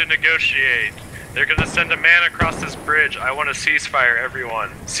wants to negotiate. They're gonna send a man across this bridge. I want a ceasefire, everyone.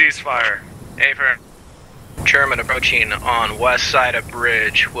 Ceasefire. Affirm. German approaching on west side of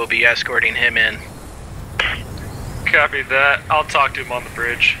bridge. We'll be escorting him in. Copy that. I'll talk to him on the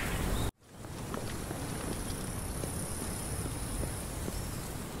bridge.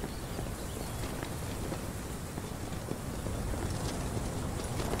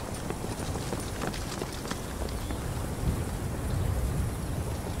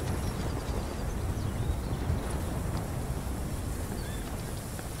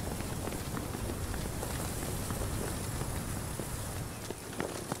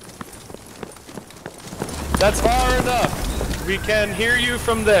 That's far enough. We can hear you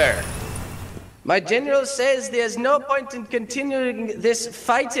from there. My general says there's no point in continuing this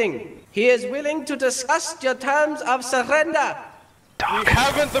fighting. He is willing to discuss your terms of surrender. We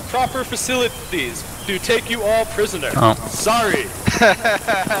haven't the proper facilities to take you all prisoner. Oh. Sorry.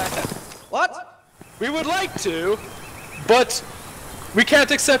 What? We would like to, but we can't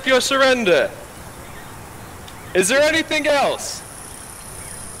accept your surrender. Is there anything else?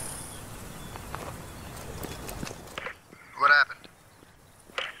 What happened?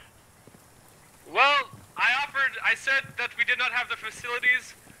 Well, I said that we did not have the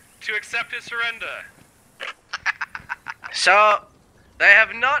facilities to accept his surrender. So, they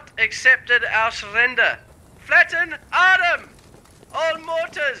have not accepted our surrender. Flatten Arnhem! All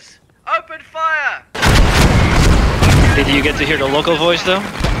mortars, open fire! Did you get to hear the local voice though?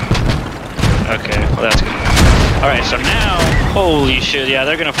 Okay, well that's good. Alright, so now, holy shit, yeah,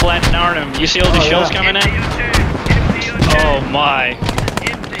 they're gonna flatten Arnhem. You see all the shells coming in? Oh my.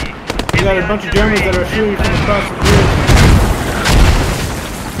 You got a bunch of Germans that are shooting from across the bridge.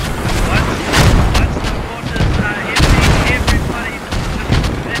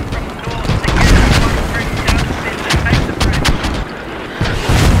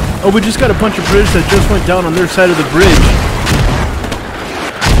 Oh, we just got a bunch of British that just went down on their side of the bridge.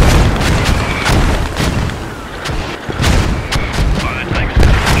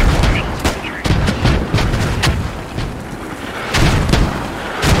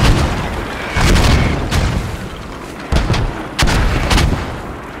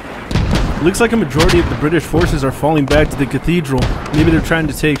 Looks like a majority of the British forces are falling back to the cathedral. Maybe they're trying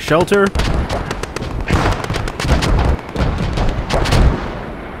to take shelter.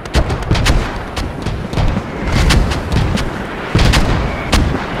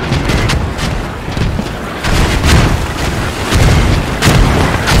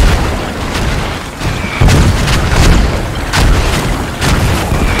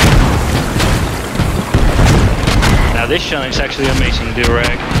 Now this shelling's actually amazing,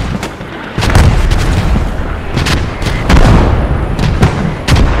 Durag.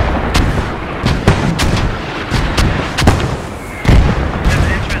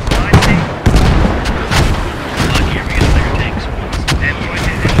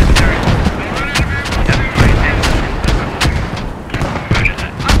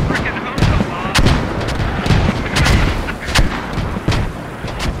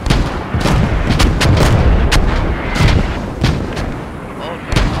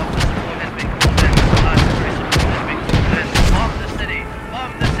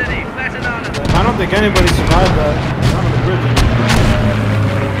 I don't think anybody survived that. Not on the bridge.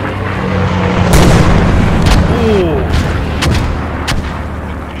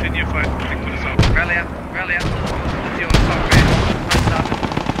 Continue fighting.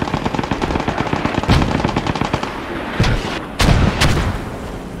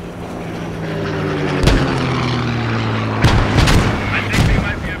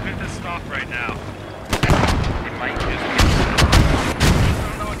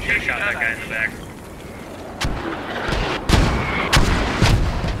 back.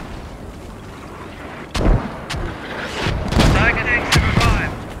 Tiger tanks have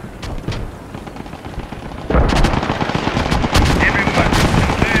revived. Everyone,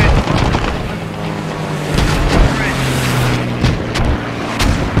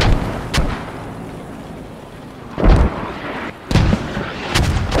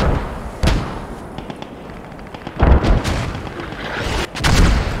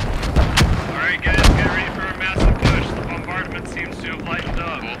 Alright guys, get ready for a massive push. The bombardment seems to have lightened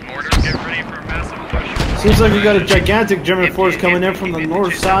up. Mortars, get ready for a massive push. Seems like we got a gigantic German force coming in from the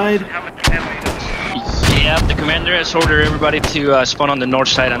north side. Yeah, the commander has ordered everybody to spawn on the north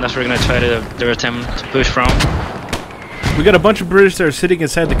side, and that's where we're gonna try to attempt to push from. We got a bunch of British that are sitting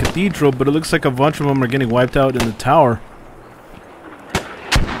inside the cathedral, but it looks like a bunch of them are getting wiped out in the tower.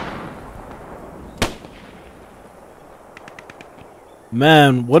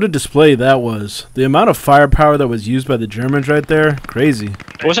 Man, what a display that was. The amount of firepower that was used by the Germans right there, crazy.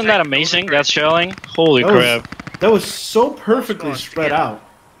 Wasn't that amazing, that shelling? Holy crap. That was so perfectly spread out.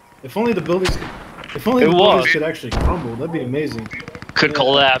 If only the buildings could actually crumble, that'd be amazing. Could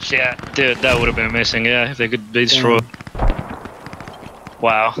collapse, yeah. Dude, that would have been amazing, yeah, if they could be destroyed.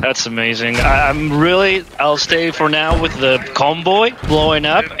 Wow, that's amazing. I'll stay for now with the convoy blowing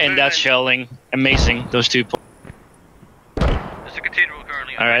up and that shelling. Amazing, those two.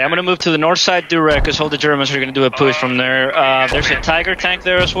 Alright, I'm gonna move to the north side direct because all the Germans are gonna do a push from there. There's a Tiger tank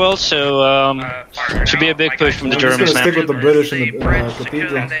there as well, so should be a big push from the Germans now. Stick with the British in the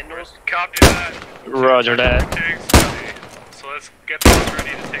cathedral. Copy that. Roger that. So let's get those ready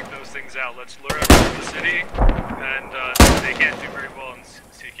to take those things out. Let's lure everyone to the city, and they can't do very well in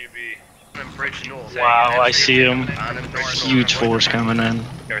CQB. Bridge north. Wow, I see him. Huge force coming in.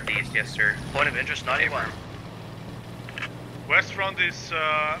 Northeast, yes sir. Point of interest, 91. West front is,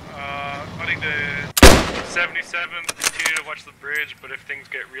 I think the 77th. Continue to watch the bridge, but if things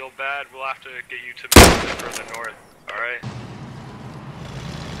get real bad, we'll have to get you to move further north. Alright?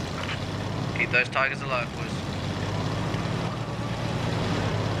 Keep those Tigers alive, boys.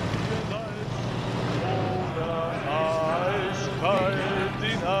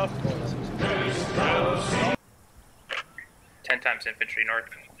 Ten times infantry north,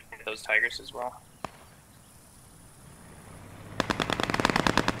 those Tigers as well.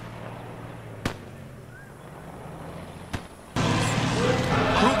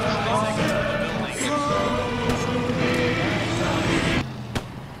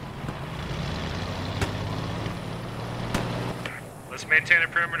 Let's maintain a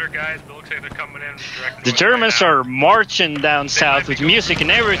perimeter, guys, but it looks like they're coming in direct. The Germans are marching down south with music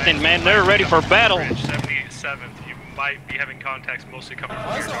and everything, man. They're ready for battle. 77th, you might be having contacts mostly coming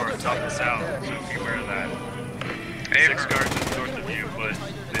from your north, south, and south, so be aware of that. 6 guards is north of you, but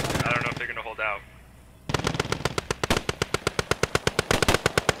I don't know if they're going to hold out.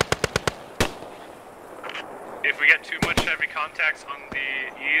 If we get too much heavy contacts on the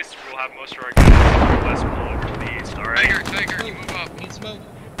east, we'll have most of our guys less pull over to the east, alright? Tiger, you move up. Need smoke.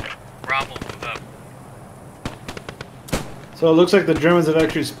 Bravo, move up. So it looks like the Germans have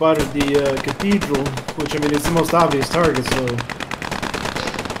actually spotted the cathedral, which I mean it's the most obvious target, so...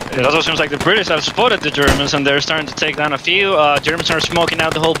 It also seems like the British have spotted the Germans and they're starting to take down a few. Germans are smoking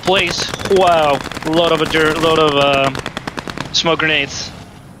out the whole place. Wow, a lot of smoke grenades.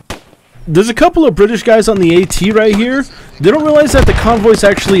 There's a couple of British guys on the AT right here. They don't realize that the convoy's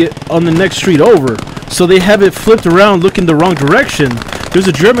actually on the next street over, so they have it flipped around looking the wrong direction. There's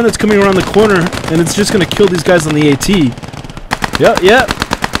a German that's coming around the corner, and it's just going to kill these guys on the AT. Yep.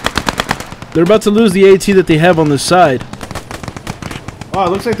 They're about to lose the AT that they have on this side. Oh,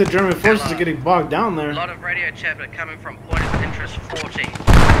 it looks like the German forces are getting bogged down there. A lot of radio chatter coming from point of interest 40.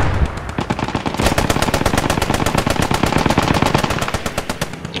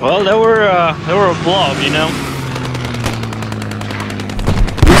 Well, they were a blob, you know.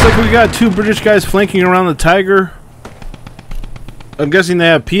 Looks like we got 2 British guys flanking around the Tiger. I'm guessing they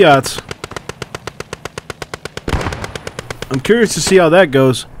have Piats. I'm curious to see how that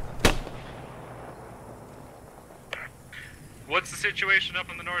goes. What's the situation up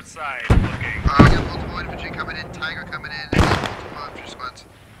on the north side looking? We got multiple infantry coming in, Tiger coming in, and multiple infantry spots.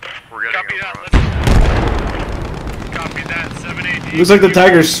 We're getting copy that, let's copy that, 7AD. Looks like the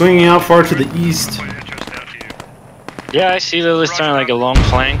Tiger's swinging out far to the east. Yeah, I see that they're starting like a long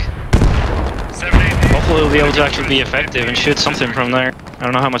flank. Hopefully we'll be able to actually be effective and shoot something from there. I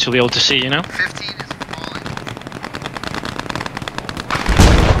don't know how much we'll be able to see, you know? 15 is falling.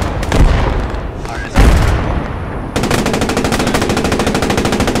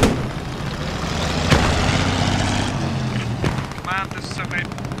 Command, this is 7-8.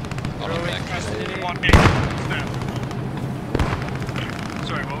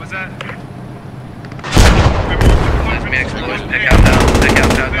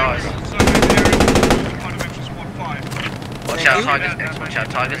 Watch out, target's backs. Watch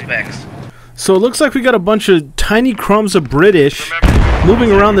out, target's backs. So it looks like we got a bunch of tiny crumbs of British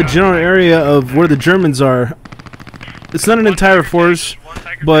moving around the general area of where the Germans are. It's not an entire force,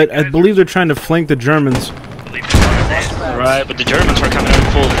 but I believe they're trying to flank the Germans. Right, but the Germans are coming in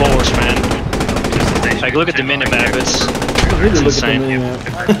full force, man. Like, look at the minimap, it's insane.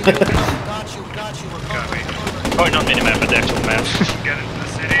 Oh, not minimap, but the actual map.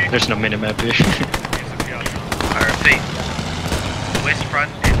 There's no minimap here. I repeat, west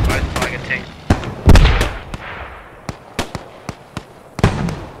front is both targeting.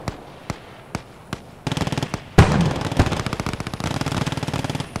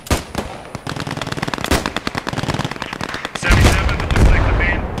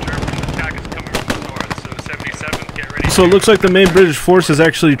 So it looks like the main British force is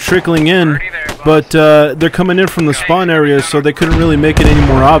actually trickling in, but they're coming in from the spawn area, so they couldn't really make it any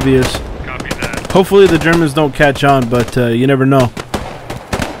more obvious. Hopefully the Germans don't catch on, but you never know.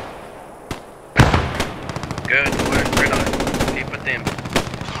 Good work, right on. Keep with them.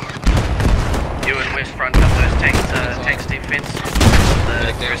 You and west front got those tanks defense.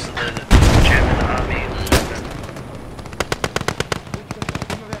 The rest of the German army.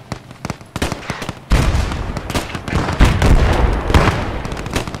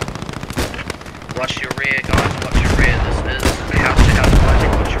 Watch your rear, guys. Watch your rear. This is house-to-house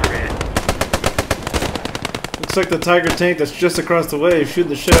fighting. Watch your rear. Looks like the Tiger tank that's just across the way is shooting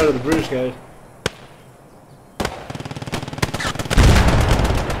the shit out of the British guy.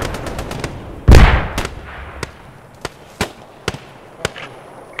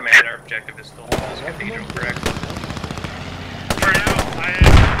 Command, our objective is still Cathedral, correct? For now, I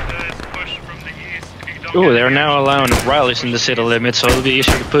have this push from the east. If you don't Ooh, they're now allowing rallies in the city limit, so it'll be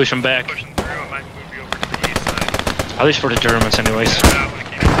easier to push them back. At least for the Germans, anyways. Sounds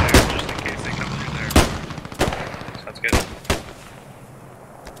good.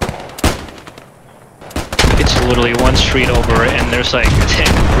 It's literally one street over, and there's like 10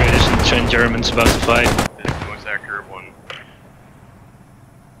 British and 10 Germans about to fight. Most accurate one.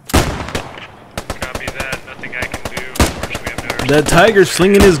 Copy that. Nothing I can do. Unfortunately, I have no. That Tiger's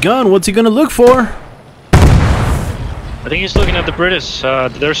slinging his gun. What's he gonna look for? I think he's looking at the British.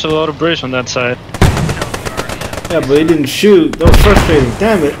 There's a lot of British on that side. Yeah, but he didn't shoot. That was frustrating.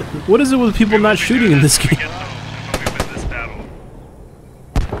 Damn it. What is it with people not shooting in this game?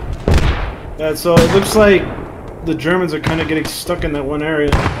 Yeah, so it looks like the Germans are kind of getting stuck in that one area.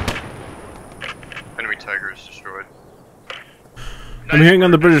 Enemy Tiger is destroyed. I'm hearing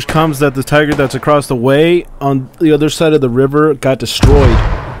on the British comms that the Tiger that's across the way on the other side of the river got destroyed.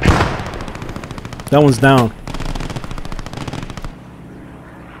 That one's down.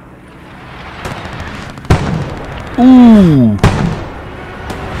 Ooh.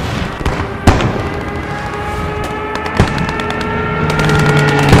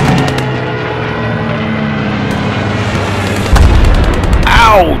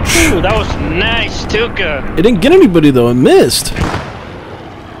 Ouch! Ooh, that was nice, Tuka. It didn't get anybody though, it missed.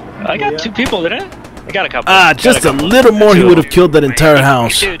 I got 2 people, didn't I? I got a couple. Just a little more he would have killed that entire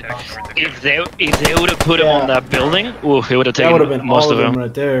house. Dude, if they would have put him on that building, ooh, he would have taken been most all of them.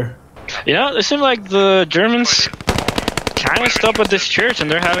 right there. You know, it seemed like the Germans kind of stopped at this church, and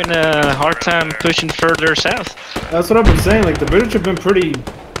they're having a hard time pushing further south. That's what I've been saying. Like the British have been pretty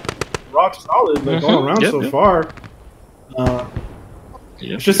rock solid, like all around so far.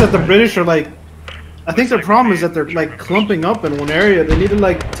 It's just that the British are like, I think their problem is that they're like clumping up in one area. They need to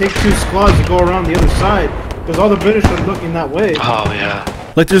like take 2 squads to go around the other side because all the British are looking that way. Oh yeah.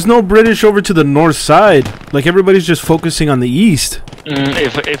 Like there's no British over to the north side. Like everybody's just focusing on the east.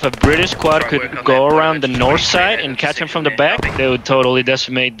 If a British squad could go around the north side and catch him from the back, they would totally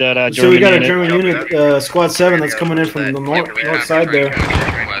decimate that German unit. So we got a German unit, Squad 7, that's coming in from the north side there.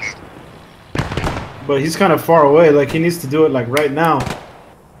 But he's kind of far away. Like he needs to do it like right now.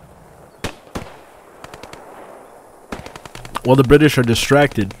 Well, the British are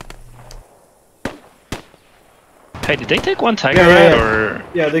distracted. Hey, did they take one Tiger out, or?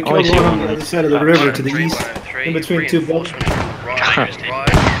 Yeah, they killed one on the other side of the river to the east, in between 2 buildings.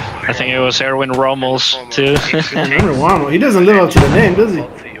 I think it was Erwin Rommel's too. Erwin Rommel, he doesn't live up to the name, does he?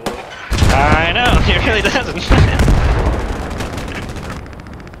 I know, he really doesn't.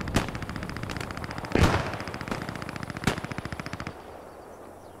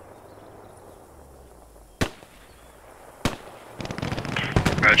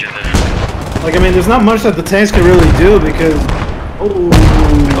 Roger that. Like, I mean, there's not much that the tanks can really do because...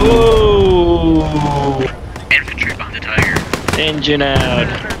 Oh! Infantry behind the Tiger. Engine out.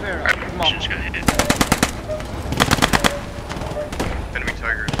 Just gonna hit it. Enemy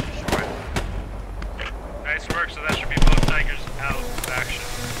Tiger is destroyed. Nice work, so that should be both Tigers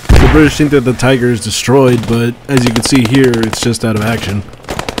British think that the Tiger is destroyed, but as you can see here, it's just out of action.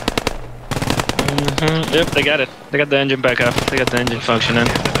 Yep, they got it. They got the engine back up. They got the engine functioning.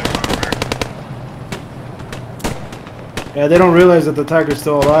 Yeah, they don't realize that the Tiger's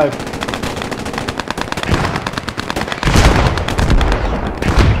still alive.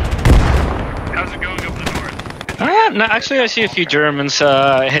 How's it going up the north? No, actually, I see a few Germans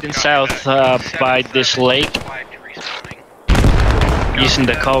heading south by this lake, using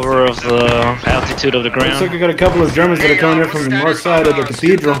the cover of the altitude of the ground. Looks like we got a couple of Germans that are coming in from the north side of the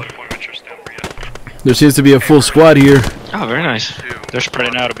cathedral. There seems to be a full squad here. Oh, very nice. They're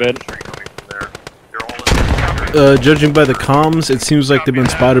spreading out a bit. Judging by the comms, it seems like they've been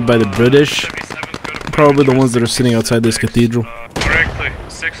spotted by the British. Probably the ones that are sitting outside this cathedral. Correctly.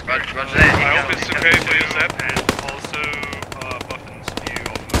 6. I hope it's okay for you, Zeb. And also, Buffins, you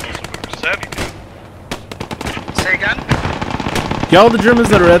also Zeb. Say again? Yeah, all the Germans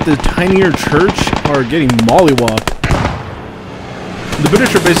that are at the tinier church are getting mollywopped. The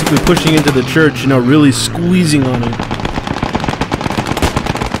British are basically pushing into the church, you know, really squeezing on it.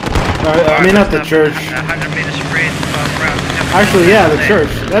 I mean, not the church. Actually, yeah, the church.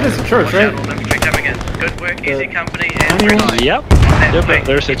 That is the church, right? Good work, easy company, Yep. Yep,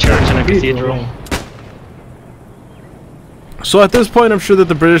 there's a church and a cathedral. So at this point, I'm sure that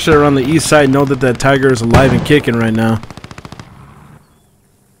the British that are on the east side know that that Tiger is alive and kicking right now.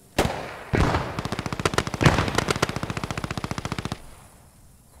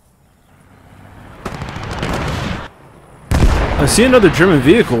 I see another German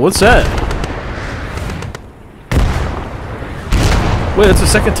vehicle. What's that? Wait, that's a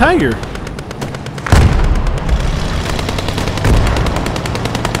second Tiger.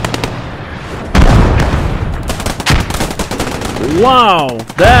 Wow,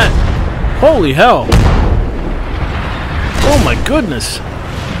 that... Holy hell. Oh my goodness.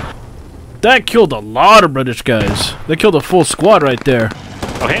 That killed a lot of British guys. They killed a full squad right there.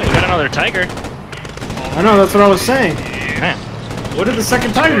 Okay, we got another Tiger. I know, that's what I was saying. Man. Where did the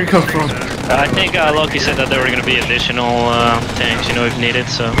second Tiger come from? I think Loki said that there were going to be additional tanks, you know, if needed,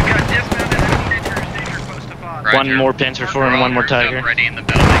 so... One more Panzer IV and one more Tiger.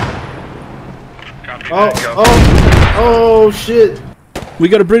 Oh, shit. We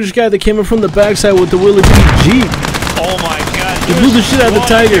got a British guy that came in from the backside with the Willie P. Jeep. Oh my god. He blew the shit out of the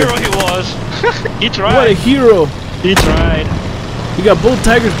Tiger. What a hero he was. He tried. What a hero. He tried. We got both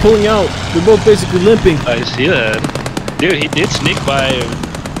Tigers pulling out. They're both basically limping. I see that. Dude, he did sneak by.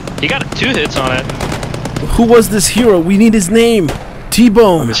 He got 2 hits on it. Who was this hero? We need his name.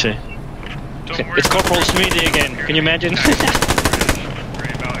 T-Bone. Let me see. It's Corporal Smithy again. Can you imagine?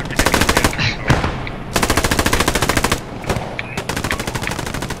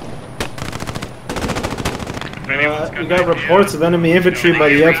 We got reports of enemy infantry by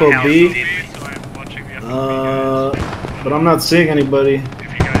the FOB. But I'm not seeing anybody.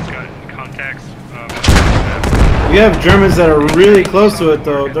 We have Germans that are really close to it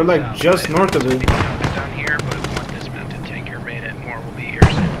though. They're like just north of it. Down here, but one dismounted tanker made it. More will be here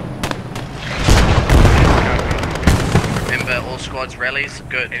soon. Remember, all squads rallies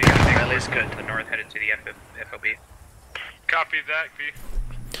good. Rallies good. To the north, headed to the FOB. Copy that, B.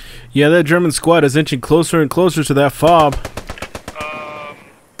 Yeah, that German squad is inching closer and closer to that fob.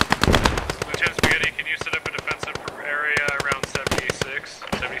 Lieutenant Spaghetti, can you set up a defensive area around 76?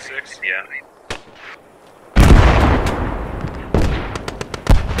 76? Yeah.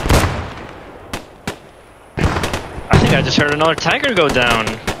 I think I just heard another Tiger go down.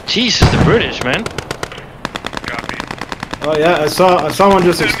 Jesus, the British, man. Copy. Oh yeah, I saw one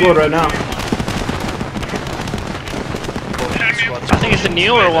just explode right now. I think it's a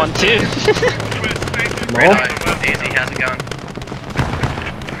newer one too. No? Easy, how's it going?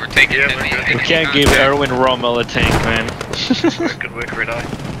 We're taking it. We can't give Erwin Rommel a tank, man. Good work, Red Eye.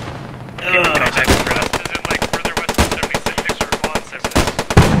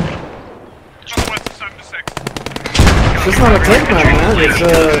 It's just not a tank map, man. It's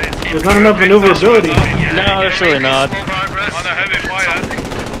there's not enough maneuverability. No, there's really not.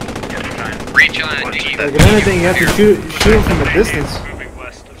 Reach on it. Like if anything, you have to shoot it from a distance.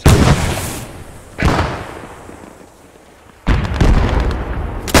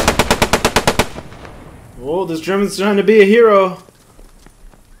 Oh, this German's trying to be a hero.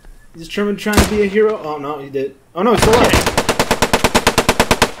 This German trying to be a hero. Oh no, he did. Oh no, he's still alive.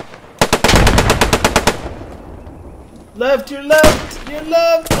 Left, your left, your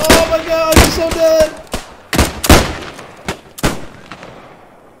left. Oh my god, you're so dead.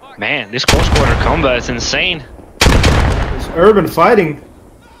 Man, this close quarter combat is insane. It's urban fighting.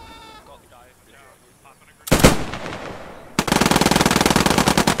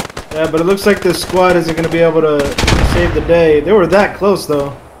 Yeah, but it looks like this squad isn't going to be able to save the day. They were that close,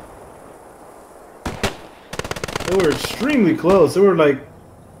 though. They were extremely close. They were like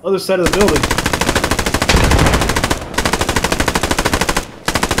other side of the building.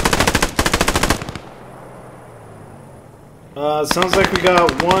 Sounds like we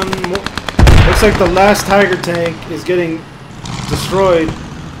got one more. Looks like the last Tiger tank is getting destroyed.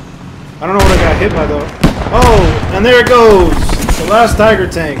 I don't know what I got hit by though. Oh, and there it goes. The last Tiger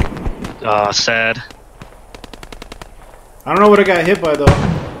tank. Oh, sad. I don't know what I got hit by though.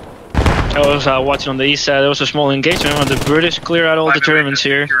 I was watching on the east side. There was a small engagement on the British. Clear out all the Germans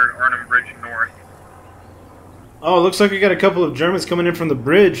here. Arnhem Bridge north. Oh, it looks like we got a couple of Germans coming in from the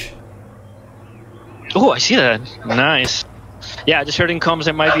bridge. Oh, I see that. Nice. Yeah, I just heard in comms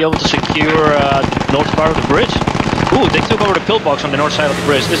they might be able to secure north part of the bridge. Ooh, they took over the pillbox on the north side of the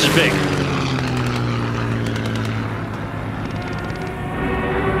bridge. This is big.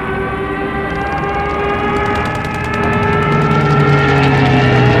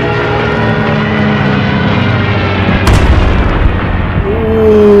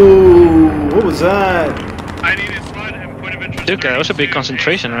 Ooh, what was that? I needed SWAT and point of interest. Dude, that was a big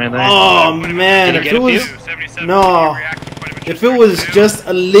concentration right there. Oh man, Did if you it get a was few? no, if it was just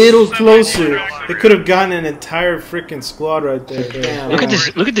a little closer, it could have gotten an entire freaking squad right there. Damn. Look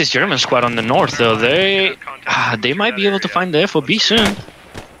at this German squad on the north though. They might be able to find the FOB soon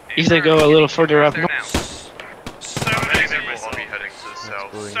if they go a little further up north.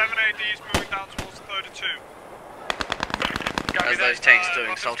 7ADs moving down towards 32. As those tanks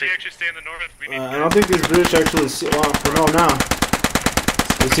doing salty. I don't think these British actually see. Well, we know now.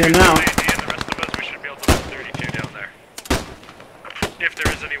 We see him now. If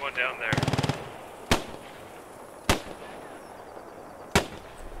there is anyone down there.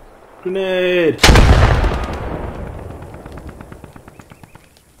 Grenade!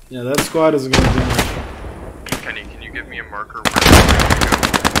 Yeah, that squad isn't gonna do much. Kenny, can you give me a marker?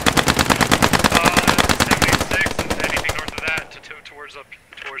 76 and anything north of that towards up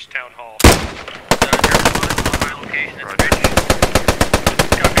towards Town Hall. My location is bridge.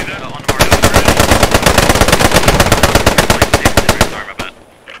 Copy that. On the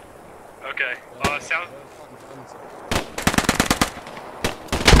Okay, south.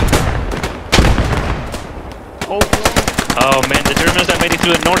 Oh man, the Germans that made it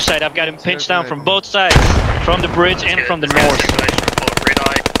through the north side, I've got him pinched down from both sides. From the bridge and from the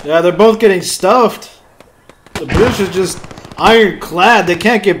north. Yeah, they're both getting stuffed. The British is just ironclad. They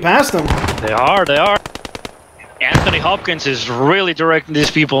can't get past them. They are. Anthony Hopkins is really directing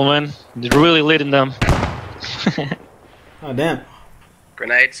these people, man. He's really leading them. Oh, damn.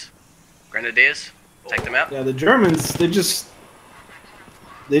 Grenades. Grenadiers. Take them out. Yeah, the Germans, they just,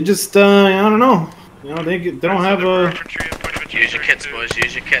 I don't know. You know, they don't have a... Use your kits, boys.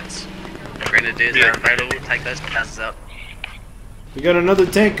 Use your kits. Grenadiers are available. Take those passes out. We got another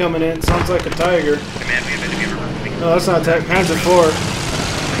tank coming in. Sounds like a Tiger. No, that's not a tank. Panzer IV.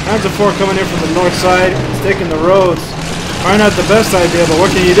 Panzer IV coming in from the north side. It's taking the roads. Probably not the best idea, but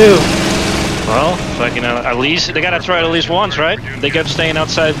what can you do? Well, fucking at least they gotta try it at least once, right? They kept staying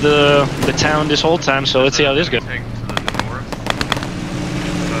outside the town this whole time, so let's see how this goes.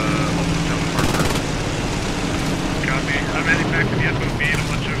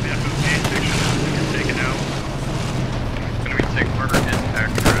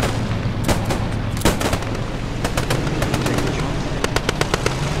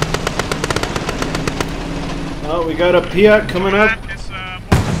 Oh, we got a Piat coming up.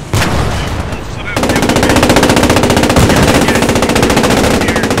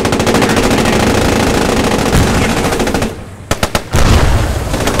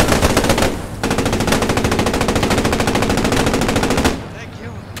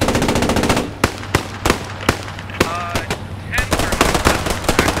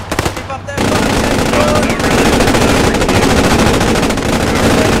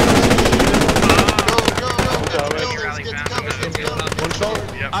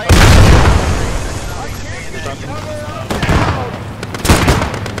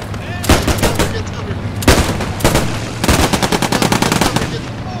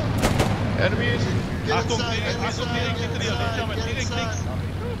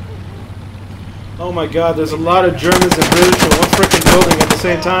 Oh my god, there's a lot of Germans and British in one freaking building at the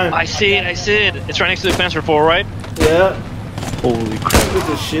same time. I see it. It's right next to the Panzer IV, right? Yeah. Holy crap. Look at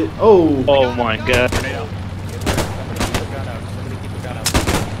this shit. Oh. Oh my god.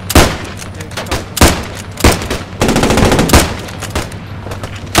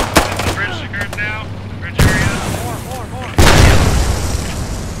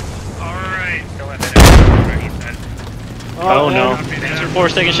 Oh no. Panzer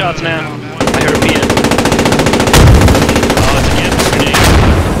IV's taking shots now. I heard a beat. Oh, it's a gas grenade.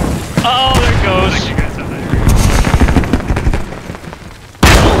 Oh, there it goes.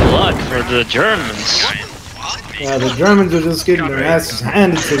 Good luck for the Germans. Yeah, the Germans are just getting their asses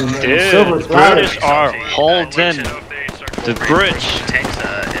handed to them. Dude, the British are holding the bridge.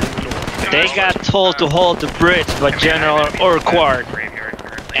 They got told to hold the bridge by General Urquhart,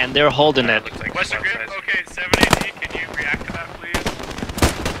 and they're holding it. Western Grid, okay, 7AT, can you react to that, please?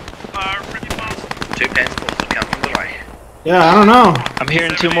 Pretty fast. 2 Panzer IVs have come from the right. Yeah, I don't know. I'm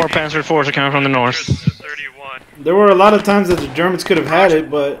hearing 2 more Panzer IVs are coming from the north. There were a lot of times that the Germans could have had it,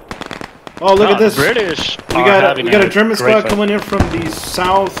 but... Oh, look at this. The British we got a German squad coming in from the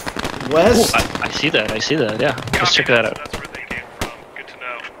southwest. I see that, yeah. Let's check that out. That's where they came from. Good to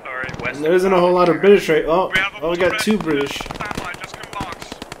know. Alright, West. There isn't a whole lot of British right. Oh, we got 2 British.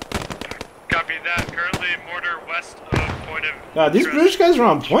 Copy that. Currently mortar west of point of... God, these British guys are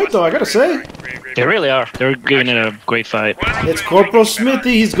on point though, I gotta say. They really are. They're giving it a great fight. It's Corporal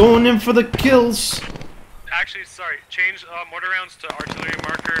Smithy, he's going in for the kills. Actually, sorry, change mortar rounds to artillery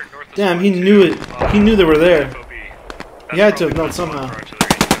marker north of... Damn, he knew it. He knew they were there. He had to have known somehow.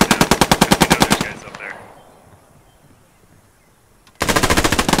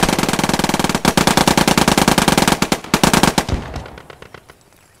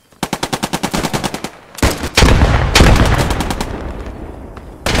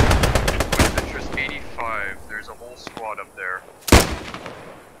 Interest 85, there's a whole squad up there.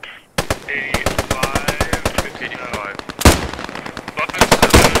 85. Buffins,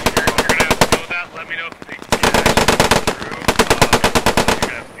 you're gonna have to deal with that. Let me know if they can actually go through. You're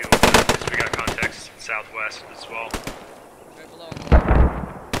gonna have to deal with that because we got contacts southwest as well.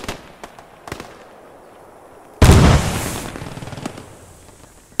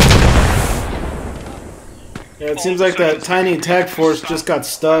 Yeah, it seems like that tiny attack force just got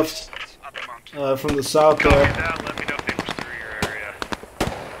stuffed from the south there.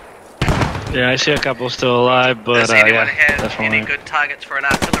 Yeah, I see a couple still alive, but Does anyone yeah, have definitely. any good targets for an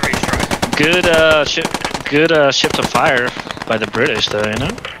artillery strike? Good ships of fire by the British, though, you know.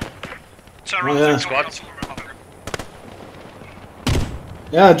 Yeah. Squads.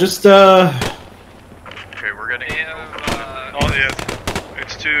 Yeah, just Okay, we're getting.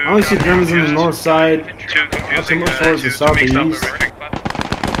 It's too. I only see Germans on the north side. Too Not so confusing. much towards the south and east.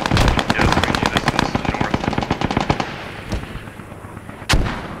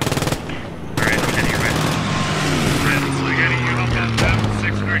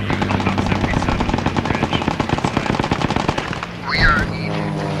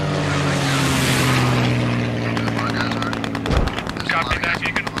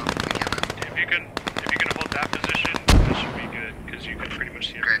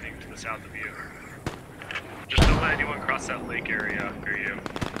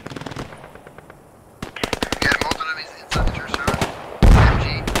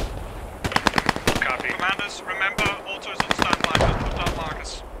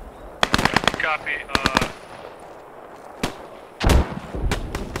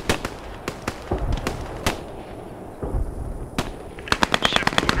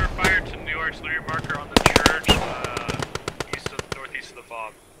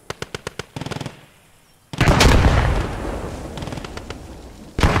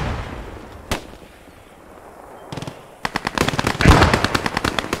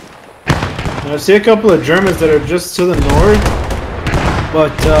 I see a couple of Germans that are just to the north,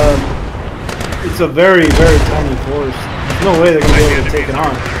 but it's a very, very tiny force. There's no way they're going to be able to take it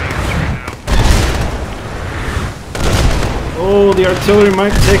on. Oh, the artillery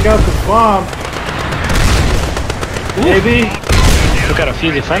might take out the fob. Maybe. We've got a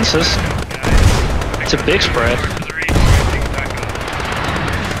few defenses. It's a big spread.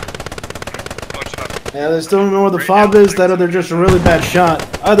 Yeah, they still don't know where the fob is, that or they're just a really bad shot.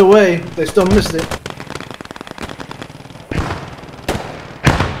 Either way, they still missed it.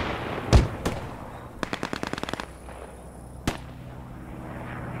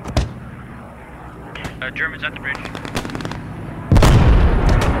 Germans at the bridge.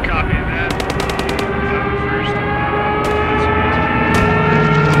 Copy that.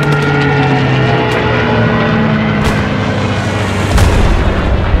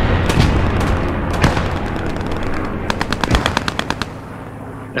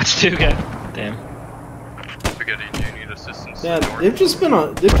 That's 2 guys. Damn. Spaghetti, do you need assistance? Yeah, they've just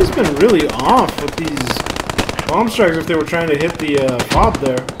been really off with these bomb strikes if they were trying to hit the fob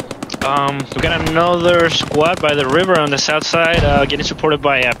there. We got another squad by the river on the south side, getting supported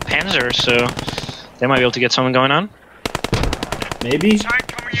by Panzer, so they might be able to get something going on. Maybe.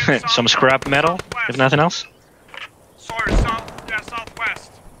 Some scrap metal, if nothing else. Sorry,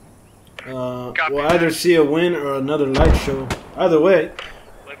 southwest. We'll either see a win or another light show. Either way.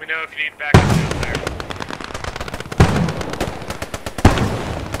 Let me know if you need backup down there.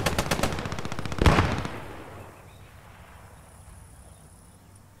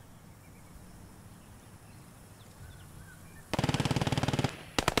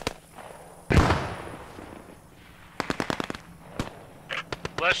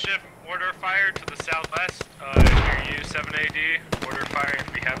 Let's shift mortar fire to the southwest. Near you, 7AD. Mortar fire.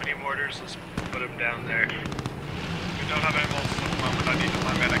 If we have any mortars, let's put them down there. We don't have any mortars at the moment. I need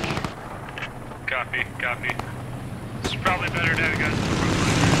my medic. Copy, copy. This is probably better to have you guys in the front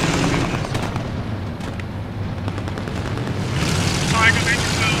line. Tiger, make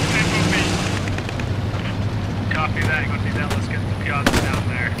yourself FOB. Copy that. Copy that. Let's get the piazza down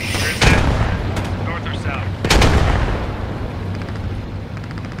there. Where is it? North or south?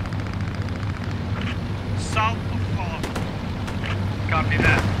 South of Fog. Copy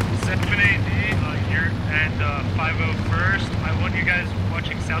that. 7AD, you're and 501st. I want you guys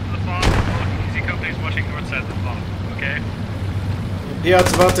watching south of the fog. Easy Company's watching north side of the fog. Okay?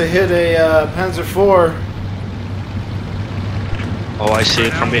 Piat's about to hit a Panzer IV. Oh, I see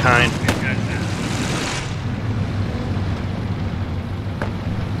it from behind.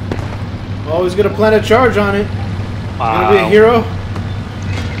 Oh, he's gonna plant a charge on it. He's gonna be a hero.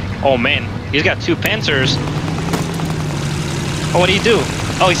 Oh man, he's got 2 Panzers. Oh, what do you do?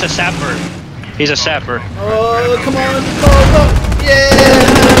 Oh, he's a sapper. He's a sapper. Oh, come on. Oh, yeah.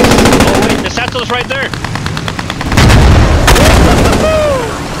 Oh wait, the saddle's right there.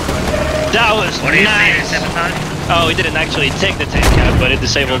 That was nice. Oh, he didn't actually take the tank out, but it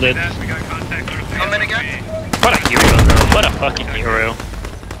disabled it. Come in again? What a hero, though. What a fucking hero.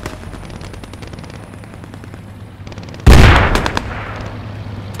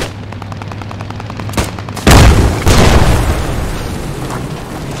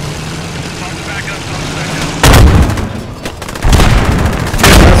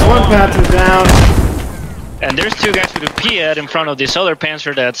 One Panther down. And there's 2 guys with a Piat in front of this other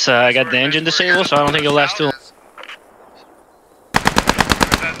Panzer that's got the engine disabled, so I don't think it'll last too long.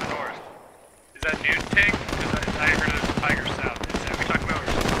 Is that new tank? Because I heard of Tiger South. Is that we talking about or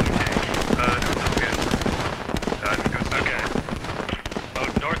some other tank? Okay. Oh,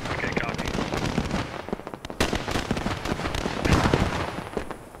 north? Okay, copy.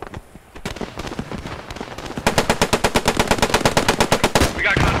 We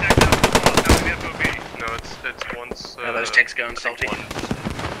got contact now with the ball. Now with the FOB. No, it's once. Are those tanks going salty?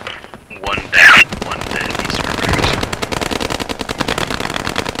 One down, one dead.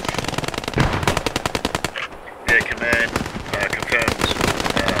 Yeah, command confirms.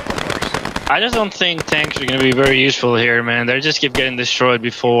 I just don't think tanks are going to be very useful here, man. They just keep getting destroyed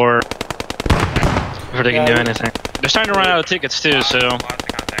before they can do anything. They're starting to run out of tickets too, so...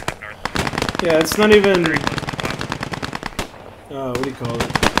 Yeah, it's not even... what do you call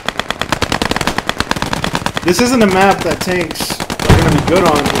it? This isn't a map that tanks are going to be good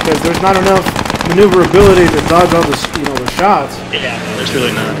on because there's not enough maneuverability to dodge all the, the shots. Yeah, there's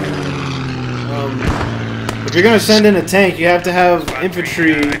really not. If you're going to send in a tank, you have to have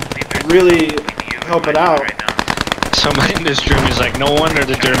infantry really help it out. Somebody in this room is like, no wonder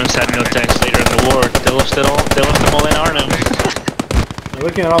the Germans had no tanks later in the war. They left them all in Arnhem.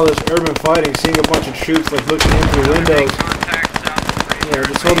 Looking at all this urban fighting, seeing a bunch of troops like looking in through windows,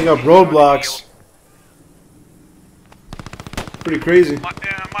 just holding up roadblocks. Pretty crazy. My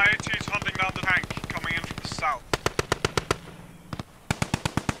AT is hunting down the tank coming in from the south.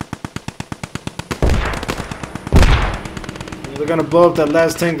 They're gonna blow up that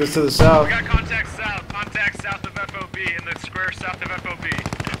last tank that's to the south. We got contact south of FOB, in the square south of FOB.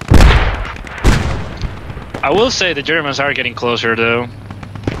 I will say the Germans are getting closer though.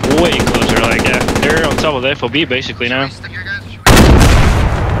 Way closer, like, yeah. They're on top of the FOB basically now.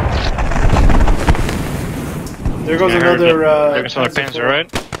 There goes another, there goes another Panzer,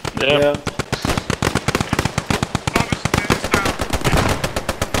 right? Yeah.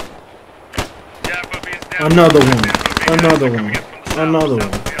 Another one. Another one. Another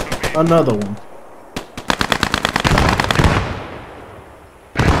one. Another one.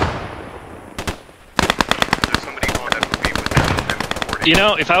 You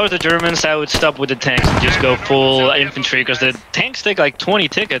know, if I was the Germans, I would stop with the tanks and just go full infantry, because the tanks take like 20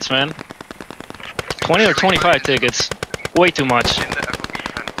 tickets, man. 20 or 25 tickets. Way too much. In the FOB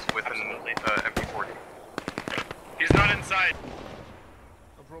fence with an MP40. He's not inside.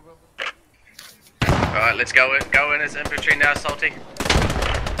 Alright, let's go in as infantry now, Salty.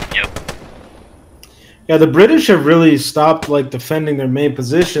 Yep. Yeah, the British have really stopped like defending their main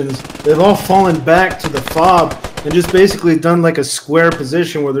positions. They've all fallen back to the FOB and just basically done like a square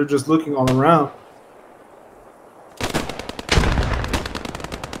position where they're just looking all around.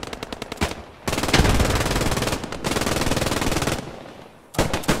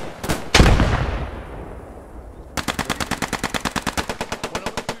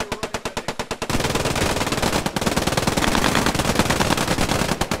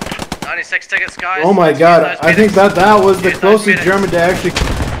 Tickets, guys. Oh my god, I think that was the closest German to actually...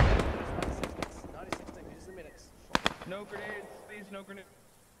 No grenades, please, no grenades.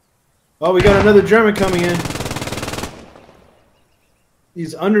 Oh, we got another German coming in.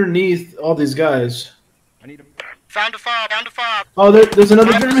 He's underneath all these guys. I need him. Found a fob, found a fob. Oh, there's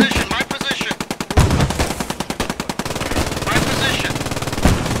another German. My position. My position.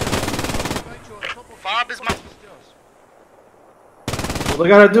 Fob is my... Well, they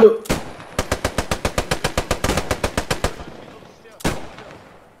gotta do...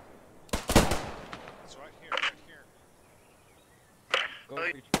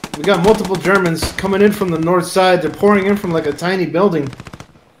 We got multiple Germans coming in from the north side. They're pouring in from like a tiny building.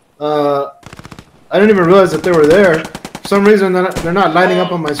 I didn't even realize that they were there. For some reason, they're not lighting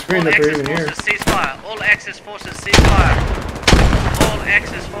up on my screen that they're even here. Ceasefire. All Axis forces ceasefire. All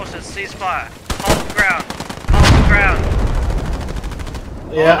Axis forces ceasefire. Hold ground. Hold ground.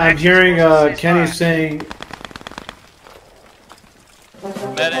 Yeah, I'm hearing Kenny saying...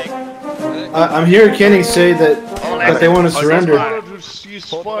 I'm hearing Kenny say that they want to surrender.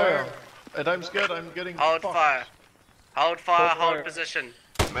 Ceasefire. And I'm scared I'm getting... Hold fire. Hold fire, hold position.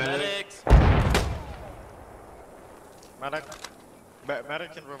 Medics! Medic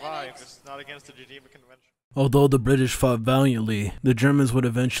can revive. It's not against the Geneva Convention. Although the British fought valiantly, the Germans would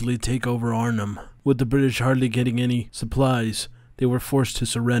eventually take over Arnhem. With the British hardly getting any supplies, they were forced to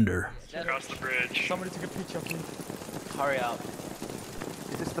surrender. Across the bridge. Somebody took a picture of me. Hurry up.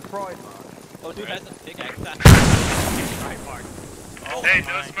 Is this the Pride Mark? Oh, dude, that's a big axe. Oh, hey,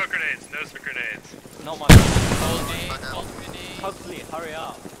 no smoke grenades, no smoke grenades. Not my Huxley, hurry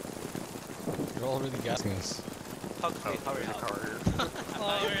up. You're all really gassing us. Huxley, hurry up.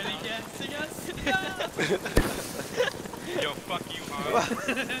 Oh, you're really gassing us? Yo, fuck you, huh?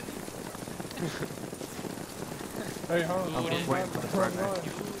 Hey, hold on.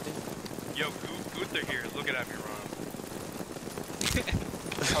 Yo, Gunther here, look it up, you're wrong.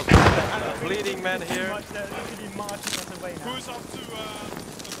 Bleeding man here. Who's up to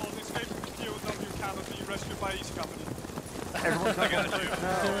assault escape from the POW cannot be rescued by East Company? Everyone's not gonna do.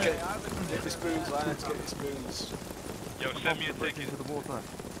 Get the spoons, lads, get the spoons. Yo, send me a ticket.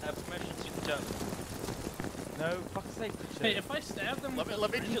 I have permission to jump. No, fuck's sake. Hey, if I stab them... Let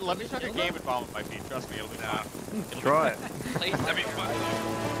me chuck a game and bomb at my feet, trust me, it'll be fun. Try it. That'd be fun.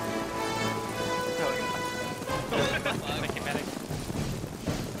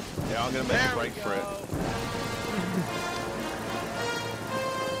 Yeah, I'm gonna make a break for it.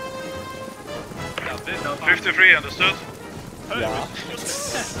 No, 53, understood? Yeah.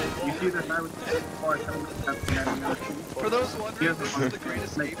 For those wondering, this is the Great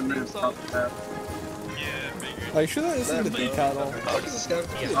Escape theme song. Are you sure that isn't the decal?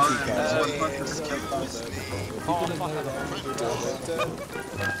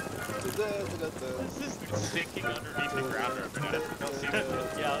 Sticking underneath the ground or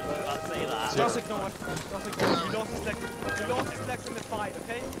Yeah, I'll say that. Just ignore it. Just ignore it. You don't select in the fight,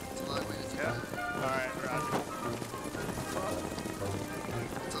 okay? Yeah. Alright, Roger.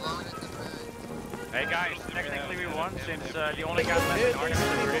 Hey guys, technically we won since the only guy left in Arnhem is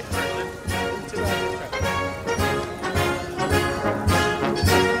the British person.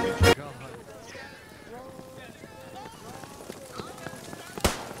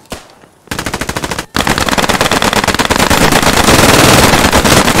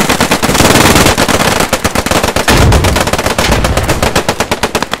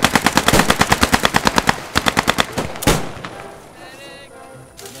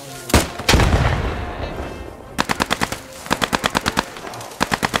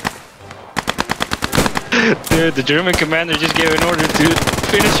 Dude, the German commander just gave an order to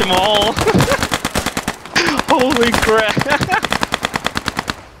finish them all. Holy crap.